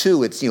the way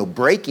to its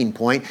breaking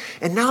point.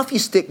 And now if you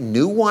stick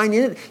new wine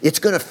in it, it's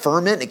going to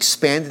ferment,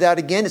 expand it out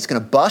again. It's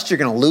going to bust. You're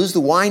going to lose the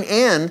wine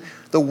and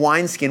the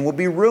wineskin will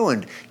be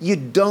ruined. You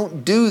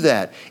don't do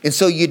that. And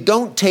so you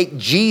don't take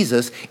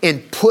Jesus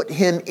and put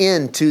him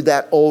into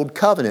that old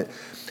covenant.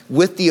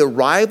 With the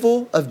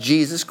arrival of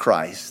Jesus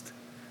Christ,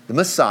 the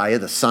Messiah,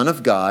 the Son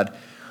of God,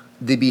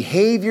 the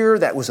behavior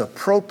that was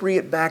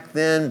appropriate back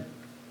then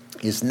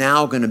is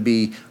now going to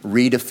be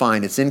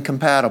redefined. It's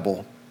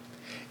incompatible.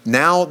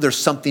 Now there's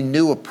something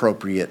new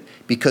appropriate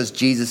because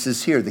Jesus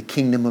is here. The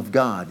kingdom of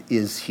God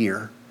is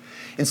here.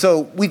 And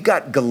so we've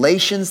got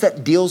Galatians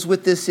that deals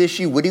with this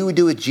issue. What do we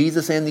do with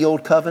Jesus and the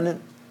Old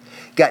Covenant?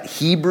 Got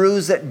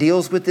Hebrews that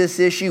deals with this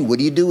issue. What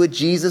do you do with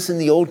Jesus and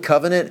the Old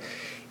Covenant?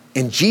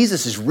 And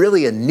Jesus is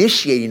really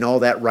initiating all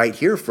that right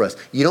here for us.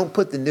 You don't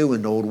put the new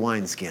in old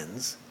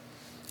wineskins.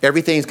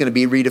 Everything's going to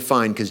be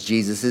redefined because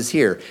Jesus is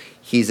here.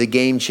 He's a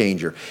game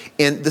changer.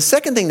 And the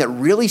second thing that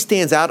really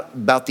stands out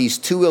about these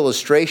two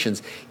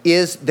illustrations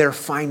is their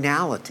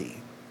finality.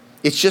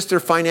 It's just their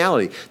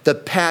finality. The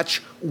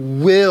patch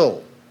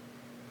will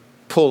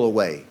pull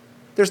away.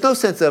 There's no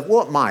sense of,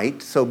 well, it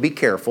might, so be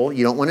careful.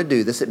 You don't want to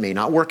do this. It may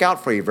not work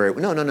out for you very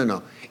well.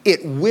 No.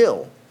 It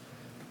will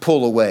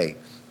pull away.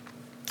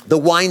 The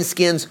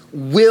wineskins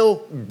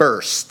will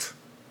burst.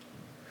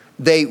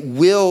 They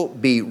will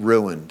be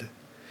ruined.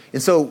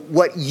 And so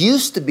what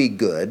used to be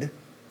good,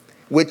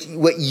 what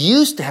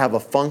used to have a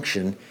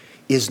function,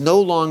 is no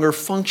longer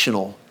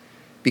functional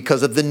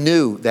because of the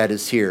new that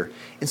is here.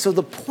 And so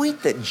the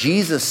point that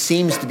Jesus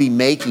seems to be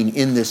making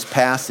in this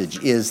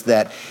passage is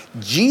that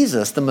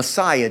Jesus, the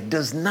Messiah,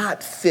 does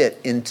not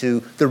fit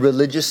into the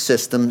religious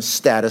system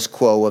status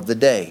quo of the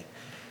day.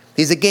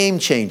 He's a game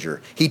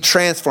changer. He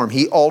transforms.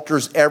 He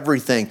alters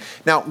everything.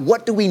 Now,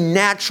 what do we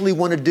naturally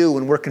want to do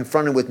when we're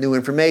confronted with new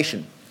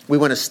information? We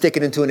want to stick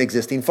it into an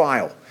existing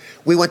file.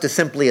 We want to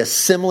simply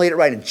assimilate it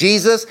right in.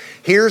 Jesus,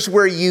 here's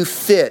where you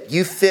fit.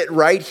 You fit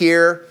right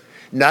here.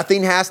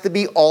 Nothing has to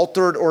be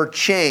altered or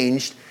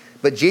changed.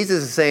 But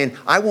Jesus is saying,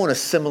 I won't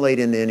assimilate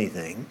into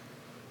anything.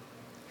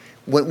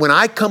 When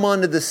I come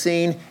onto the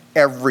scene,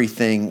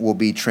 everything will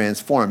be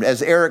transformed.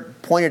 As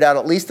Eric pointed out,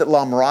 at least at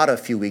La Mirada a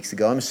few weeks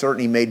ago, I'm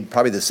certain he made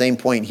probably the same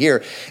point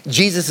here,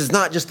 Jesus is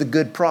not just a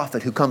good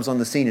prophet who comes on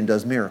the scene and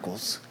does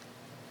miracles.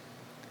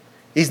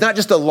 He's not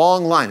just a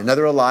long line,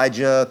 another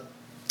Elijah.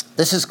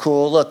 This is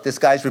cool. Look, this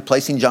guy's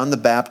replacing John the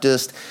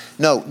Baptist.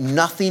 No,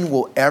 nothing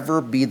will ever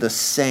be the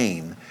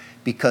same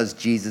because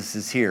Jesus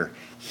is here.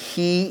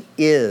 He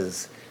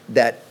is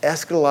that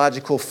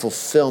eschatological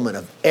fulfillment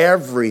of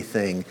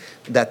everything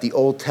that the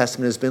Old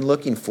Testament has been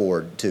looking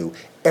forward to.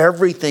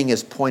 Everything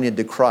is pointed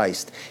to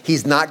Christ.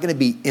 He's not going to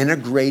be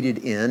integrated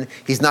in.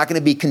 He's not going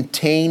to be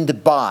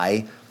contained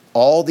by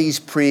all these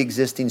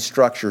pre-existing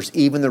structures,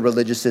 even the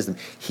religious system.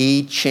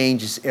 He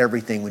changes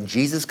everything. When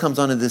Jesus comes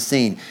onto the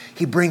scene,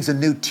 he brings a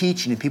new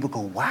teaching and people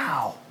go,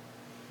 wow,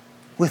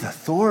 with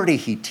authority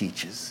he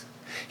teaches.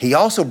 He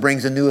also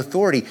brings a new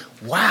authority.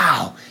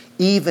 Wow,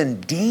 even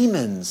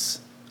demons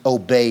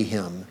obey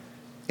him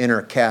and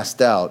are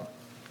cast out.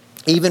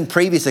 Even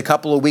previous, a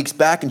couple of weeks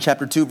back in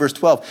chapter 2, verse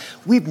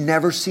 12, we've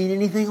never seen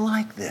anything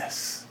like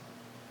this.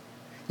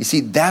 You see,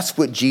 that's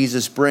what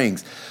Jesus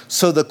brings.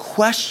 So the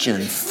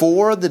question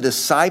for the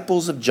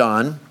disciples of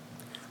John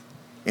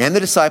and the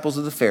disciples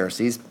of the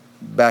Pharisees,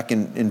 back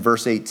in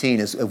verse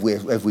 18,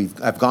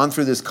 I've gone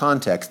through this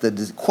context,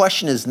 the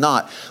question is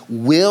not,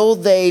 will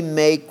they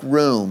make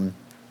room?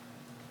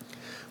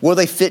 Will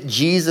they fit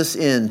Jesus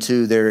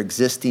into their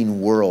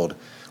existing world?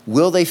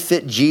 Will they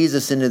fit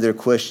Jesus into their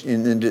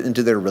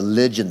into their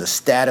religion, the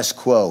status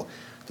quo?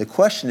 The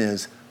question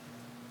is,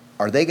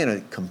 are they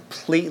going to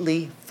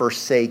completely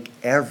forsake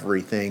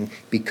everything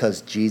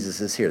because Jesus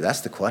is here?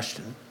 That's the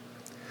question.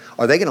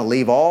 Are they going to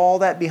leave all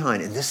that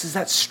behind? And this is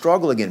that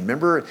struggle again.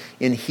 Remember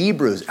in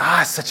Hebrews,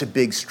 it's such a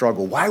big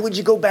struggle. Why would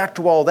you go back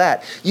to all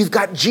that? You've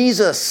got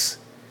Jesus.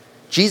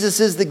 Jesus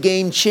is the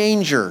game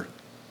changer.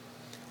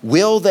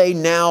 Will they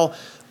now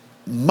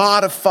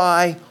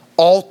modify,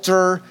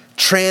 alter,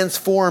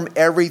 transform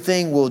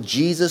everything? Will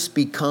Jesus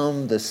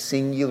become the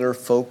singular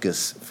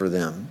focus for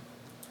them?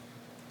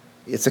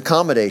 It's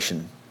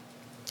accommodation.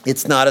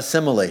 It's not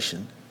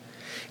assimilation.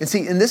 And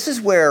see, and this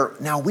is where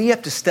now we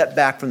have to step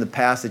back from the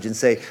passage and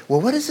say, well,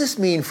 what does this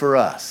mean for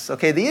us?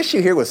 Okay, the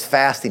issue here was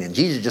fasting, and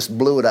Jesus just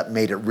blew it up,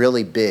 made it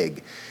really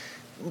big.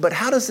 But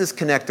how does this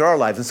connect to our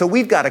lives? And so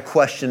we've got a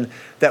question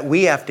that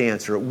we have to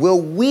answer.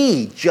 Will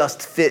we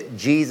just fit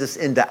Jesus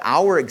into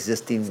our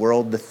existing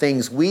world, the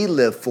things we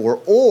live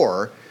for,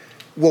 or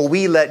will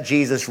we let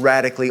Jesus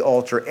radically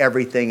alter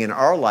everything in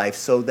our life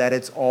so that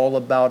it's all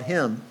about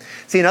him?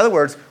 See, in other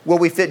words, will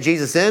we fit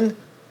Jesus in?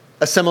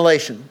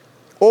 Assimilation.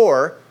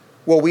 Or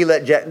will we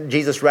let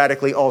Jesus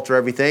radically alter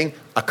everything?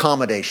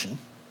 Accommodation.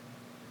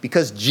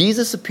 Because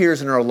Jesus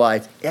appears in our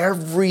life,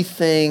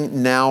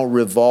 everything now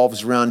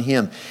revolves around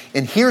him.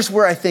 And here's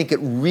where I think it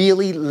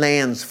really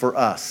lands for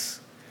us.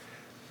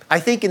 I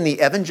think in the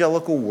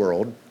evangelical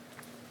world,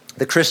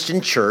 the Christian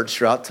church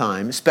throughout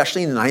time,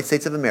 especially in the United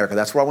States of America,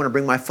 that's where I want to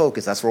bring my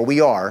focus, that's where we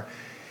are,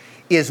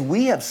 is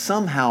we have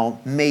somehow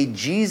made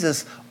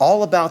Jesus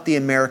all about the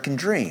American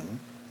dream.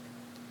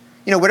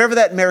 You know, whatever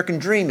that American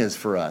dream is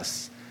for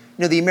us.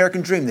 You know, the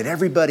American dream that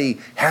everybody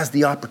has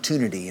the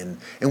opportunity and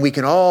we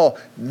can all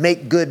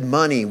make good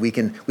money. We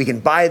can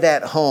buy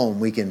that home.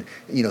 We can,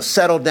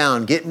 settle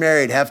down, get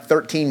married, have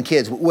 13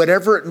 kids,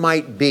 whatever it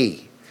might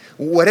be.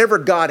 Whatever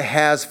God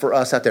has for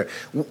us out there.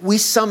 We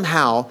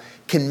somehow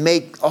can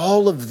make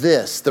all of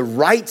this, the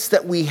rights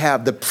that we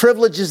have, the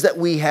privileges that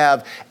we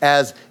have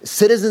as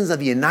citizens of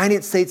the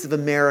United States of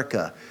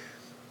America,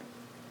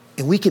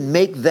 and we can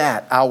make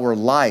that our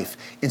life.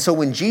 And so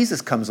when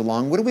Jesus comes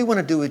along, what do we want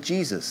to do with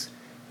Jesus?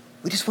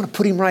 We just want to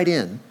put him right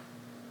in.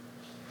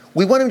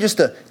 We want him just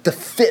to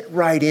fit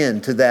right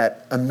into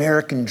that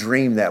American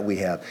dream that we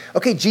have.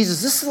 Okay,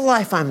 Jesus, this is the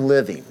life I'm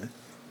living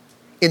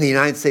in the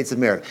United States of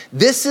America.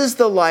 This is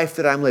the life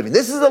that I'm living.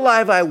 This is the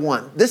life I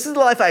want. This is the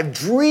life I've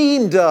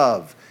dreamed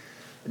of.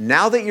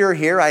 Now that you're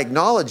here, I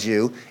acknowledge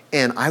you,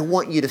 and I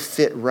want you to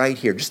fit right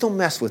here. Just don't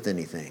mess with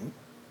anything.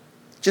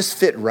 Just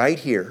fit right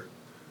here.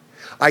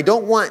 I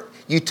don't want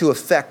you to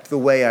affect the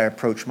way I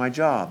approach my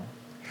job.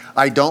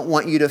 I don't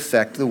want you to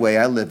affect the way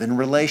I live in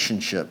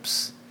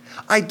relationships.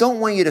 I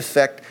don't want you to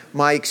affect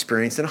my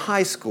experience in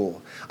high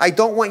school. I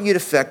don't want you to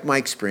affect my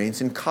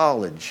experience in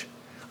college.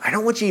 I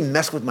don't want you to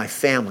mess with my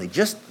family.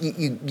 Just,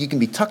 you can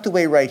be tucked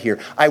away right here.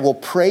 I will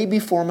pray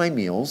before my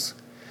meals.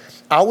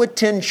 I'll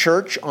attend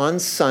church on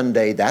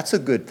Sunday. That's a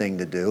good thing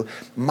to do.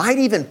 Might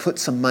even put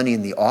some money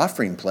in the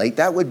offering plate.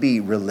 That would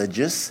be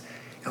religious.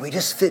 And we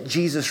just fit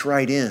Jesus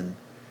right in.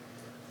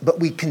 But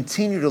we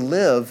continue to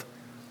live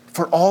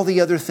for all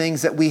the other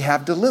things that we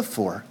have to live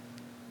for.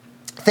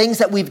 Things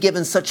that we've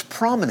given such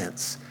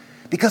prominence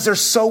because they're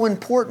so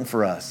important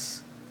for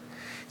us.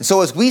 And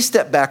so as we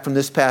step back from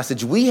this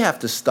passage, we have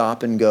to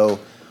stop and go,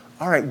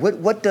 all right,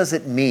 what does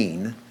it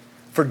mean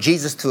for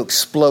Jesus to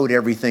explode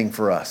everything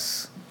for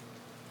us?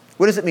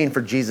 What does it mean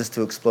for Jesus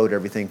to explode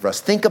everything for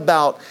us? Think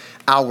about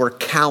our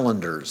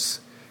calendars.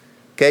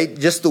 Okay,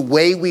 just the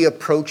way we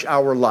approach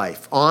our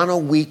life on a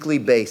weekly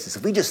basis.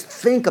 If we just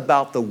think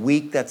about the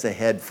week that's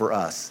ahead for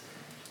us,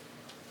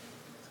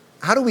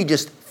 how do we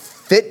just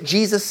fit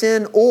Jesus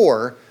in,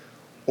 or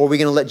are we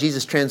going to let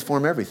Jesus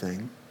transform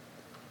everything?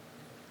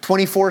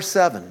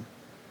 24/7.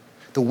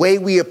 The way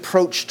we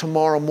approach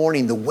tomorrow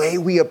morning, the way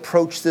we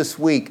approach this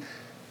week,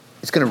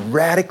 it's going to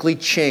radically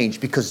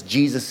change because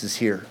Jesus is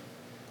here.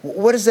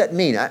 What does that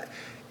mean?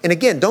 And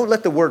again, don't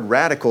let the word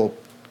radical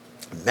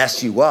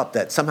mess you up,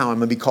 that somehow I'm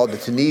going to be called to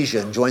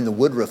Tunisia and join the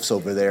Woodruffs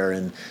over there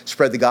and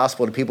spread the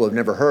gospel to people who've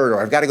never heard,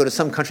 or I've got to go to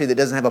some country that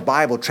doesn't have a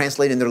Bible,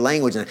 translate in their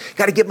language, and I've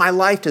got to give my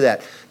life to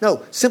that.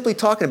 No, simply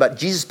talking about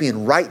Jesus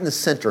being right in the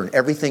center and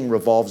everything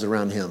revolves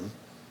around him.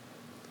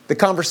 The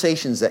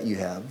conversations that you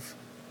have,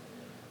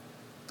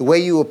 the way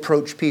you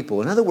approach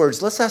people. In other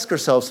words, let's ask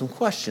ourselves some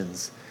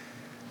questions.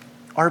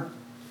 Are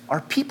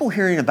people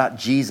hearing about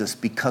Jesus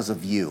because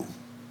of you?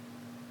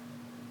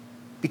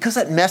 Because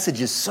that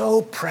message is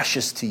so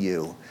precious to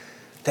you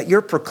that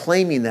you're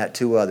proclaiming that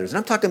to others. And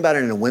I'm talking about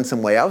it in a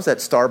winsome way. I was at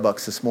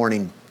Starbucks this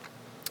morning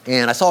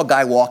and I saw a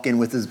guy walk in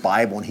with his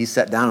Bible and he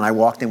sat down, and I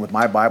walked in with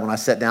my Bible and I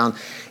sat down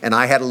and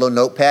I had a little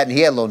notepad and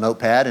he had a little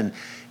notepad. And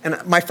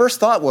my first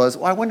thought was,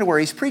 well, I wonder where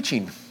he's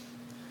preaching.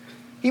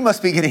 He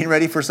must be getting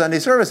ready for Sunday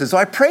services. So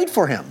I prayed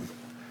for him.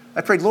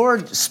 I prayed,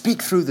 Lord,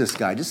 speak through this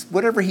guy. Just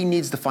whatever he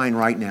needs to find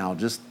right now,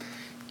 just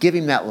give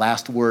him that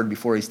last word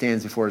before he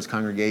stands before his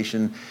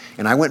congregation.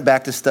 And I went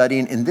back to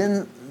studying, and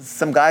then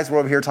some guys were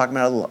over here talking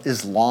about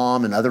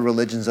Islam and other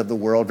religions of the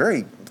world.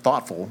 Very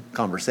thoughtful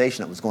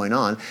conversation that was going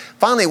on.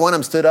 Finally, one of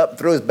them stood up,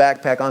 threw his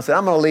backpack on, said,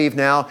 I'm going to leave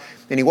now.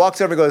 And he walks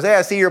over and goes, hey,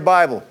 I see your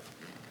Bible.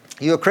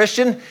 You a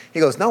Christian? He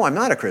goes, no, I'm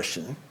not a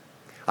Christian.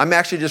 I'm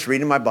actually just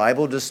reading my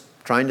Bible, just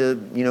trying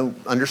to,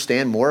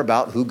 understand more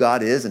about who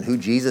God is and who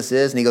Jesus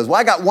is. And he goes, well,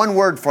 I got one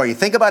word for you.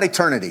 Think about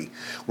eternity.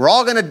 We're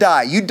all going to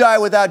die. You die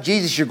without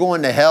Jesus, you're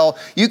going to hell.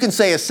 You can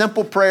say a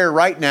simple prayer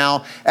right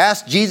now.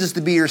 Ask Jesus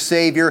to be your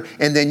Savior,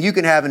 and then you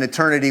can have an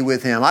eternity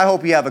with him. I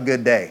hope you have a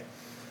good day.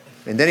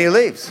 And then he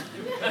leaves.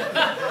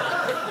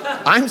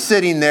 I'm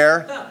sitting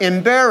there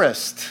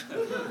embarrassed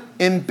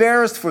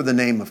for the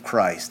name of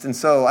Christ. And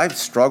so I've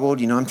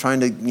struggled, I'm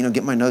trying to,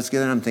 get my notes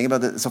together, and I'm thinking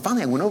about that. So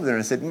finally I went over there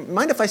and I said,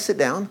 mind if I sit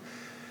down?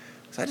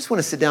 So I just want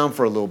to sit down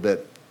for a little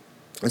bit.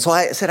 And so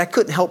I said I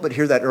couldn't help but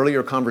hear that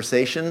earlier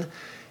conversation,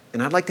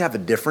 and I'd like to have a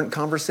different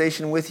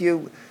conversation with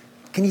you.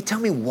 Can you tell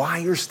me why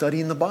you're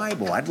studying the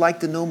Bible? I'd like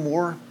to know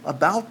more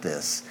about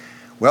this.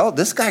 Well,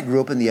 this guy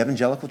grew up in the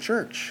evangelical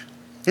church.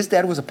 His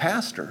dad was a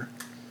pastor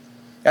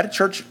at a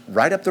church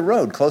right up the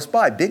road, close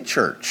by, big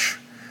church,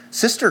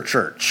 sister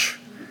church.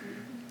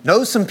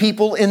 Knows some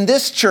people in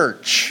this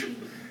church.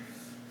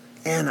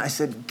 And I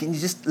said, can you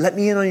just let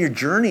me in on your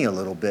journey a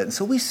little bit? And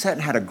so we sat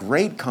and had a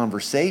great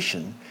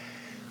conversation.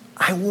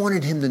 I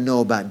wanted him to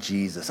know about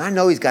Jesus. I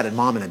know he's got a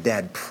mom and a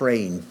dad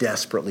praying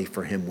desperately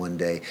for him one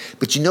day.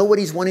 But you know what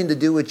he's wanting to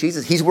do with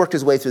Jesus? He's worked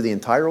his way through the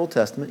entire Old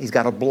Testament. He's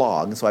got a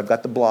blog, and so I've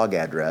got the blog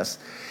address.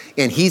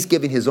 And he's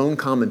giving his own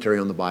commentary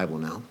on the Bible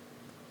now.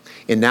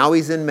 And now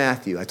he's in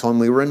Matthew. I told him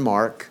we were in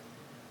Mark.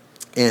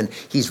 And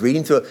he's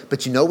reading through it.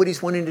 But you know what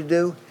he's wanting to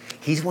do?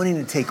 He's wanting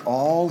to take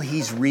all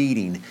he's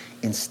reading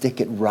and stick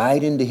it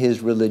right into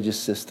his religious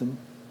system.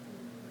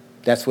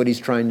 That's what he's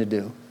trying to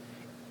do.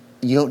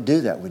 You don't do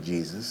that with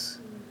Jesus.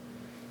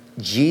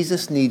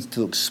 Jesus needs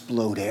to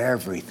explode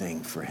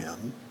everything for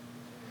him.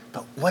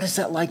 But what is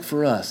that like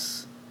for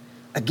us?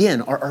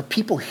 Again, are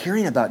people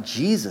hearing about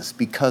Jesus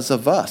because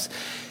of us?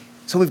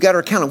 So we've got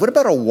our account. What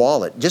about our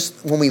wallet?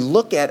 Just when we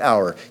look at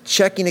our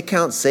checking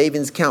account,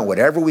 savings account,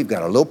 whatever, we've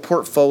got a little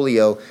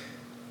portfolio.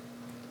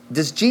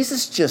 Does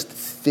Jesus just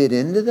fit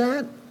into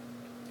that?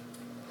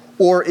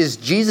 Or is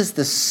Jesus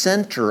the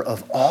center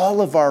of all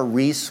of our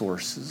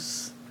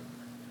resources?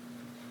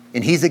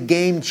 And he's a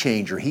game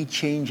changer. He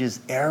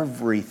changes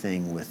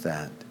everything with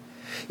that.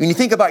 When you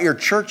think about your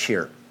church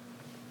here,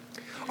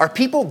 are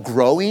people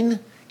growing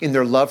in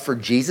their love for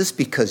Jesus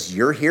because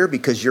you're here,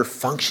 because you're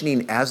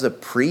functioning as a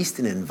priest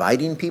and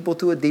inviting people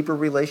to a deeper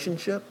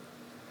relationship?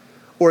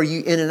 Or are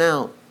you in and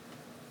out?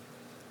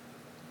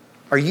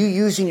 Are you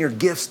using your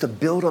gifts to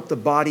build up the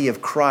body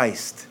of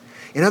Christ?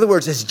 In other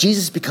words, has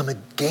Jesus become a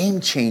game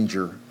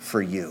changer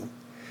for you?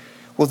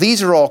 Well,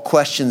 these are all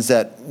questions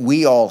that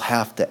we all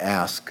have to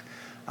ask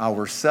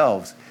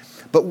ourselves.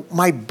 But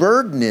my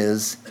burden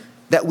is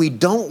that we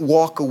don't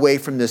walk away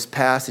from this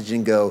passage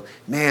and go,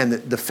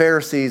 man, the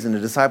Pharisees and the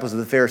disciples of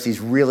the Pharisees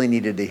really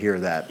needed to hear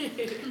that.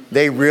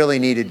 They really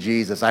needed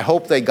Jesus. I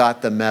hope they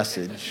got the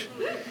message.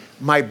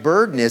 My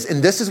burden is,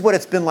 and this is what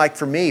it's been like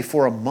for me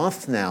for a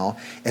month now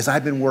as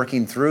I've been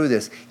working through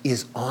this,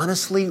 is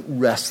honestly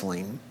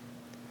wrestling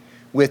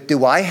with,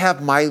 do I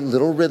have my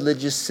little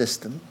religious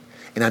system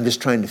and I'm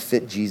just trying to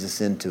fit Jesus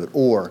into it?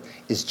 Or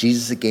is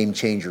Jesus a game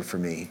changer for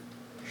me?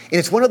 And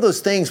it's one of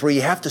those things where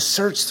you have to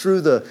search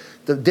through the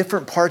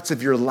different parts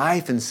of your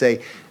life and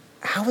say,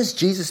 how has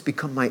Jesus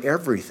become my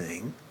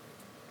everything?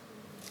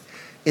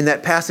 In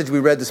that passage we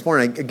read this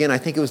morning, again, I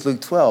think it was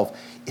Luke 12,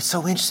 it's so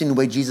interesting the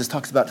way Jesus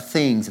talks about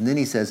things. And then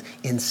he says,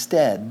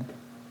 instead,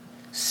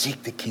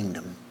 seek the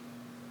kingdom.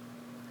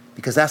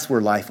 Because that's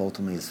where life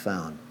ultimately is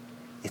found.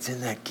 It's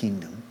in that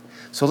kingdom.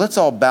 So let's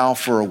all bow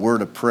for a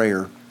word of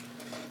prayer.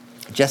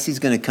 Jesse's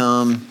going to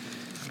come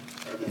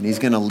and he's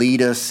going to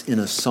lead us in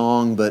a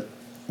song. But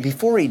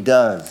before he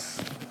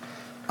does,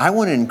 I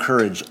want to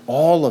encourage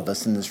all of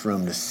us in this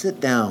room to sit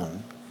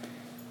down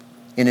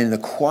and in the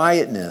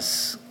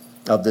quietness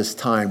of this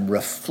time,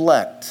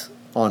 reflect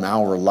on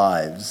our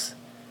lives.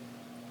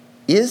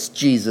 Is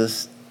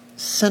Jesus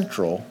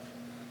central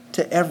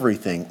to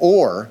everything?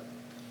 Or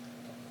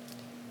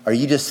are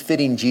you just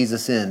fitting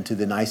Jesus into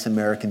the nice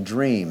American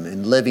dream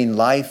and living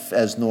life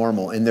as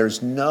normal, and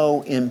there's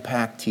no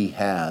impact he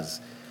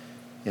has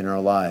in our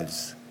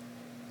lives?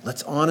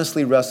 Let's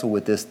honestly wrestle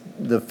with this.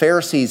 The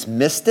Pharisees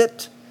missed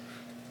it,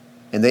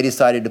 and they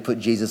decided to put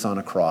Jesus on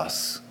a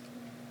cross.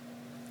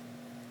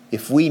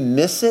 If we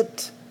miss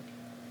it,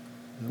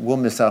 we'll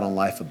miss out on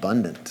life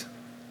abundant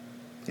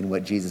in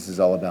what Jesus is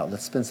all about.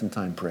 Let's spend some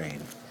time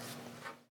praying.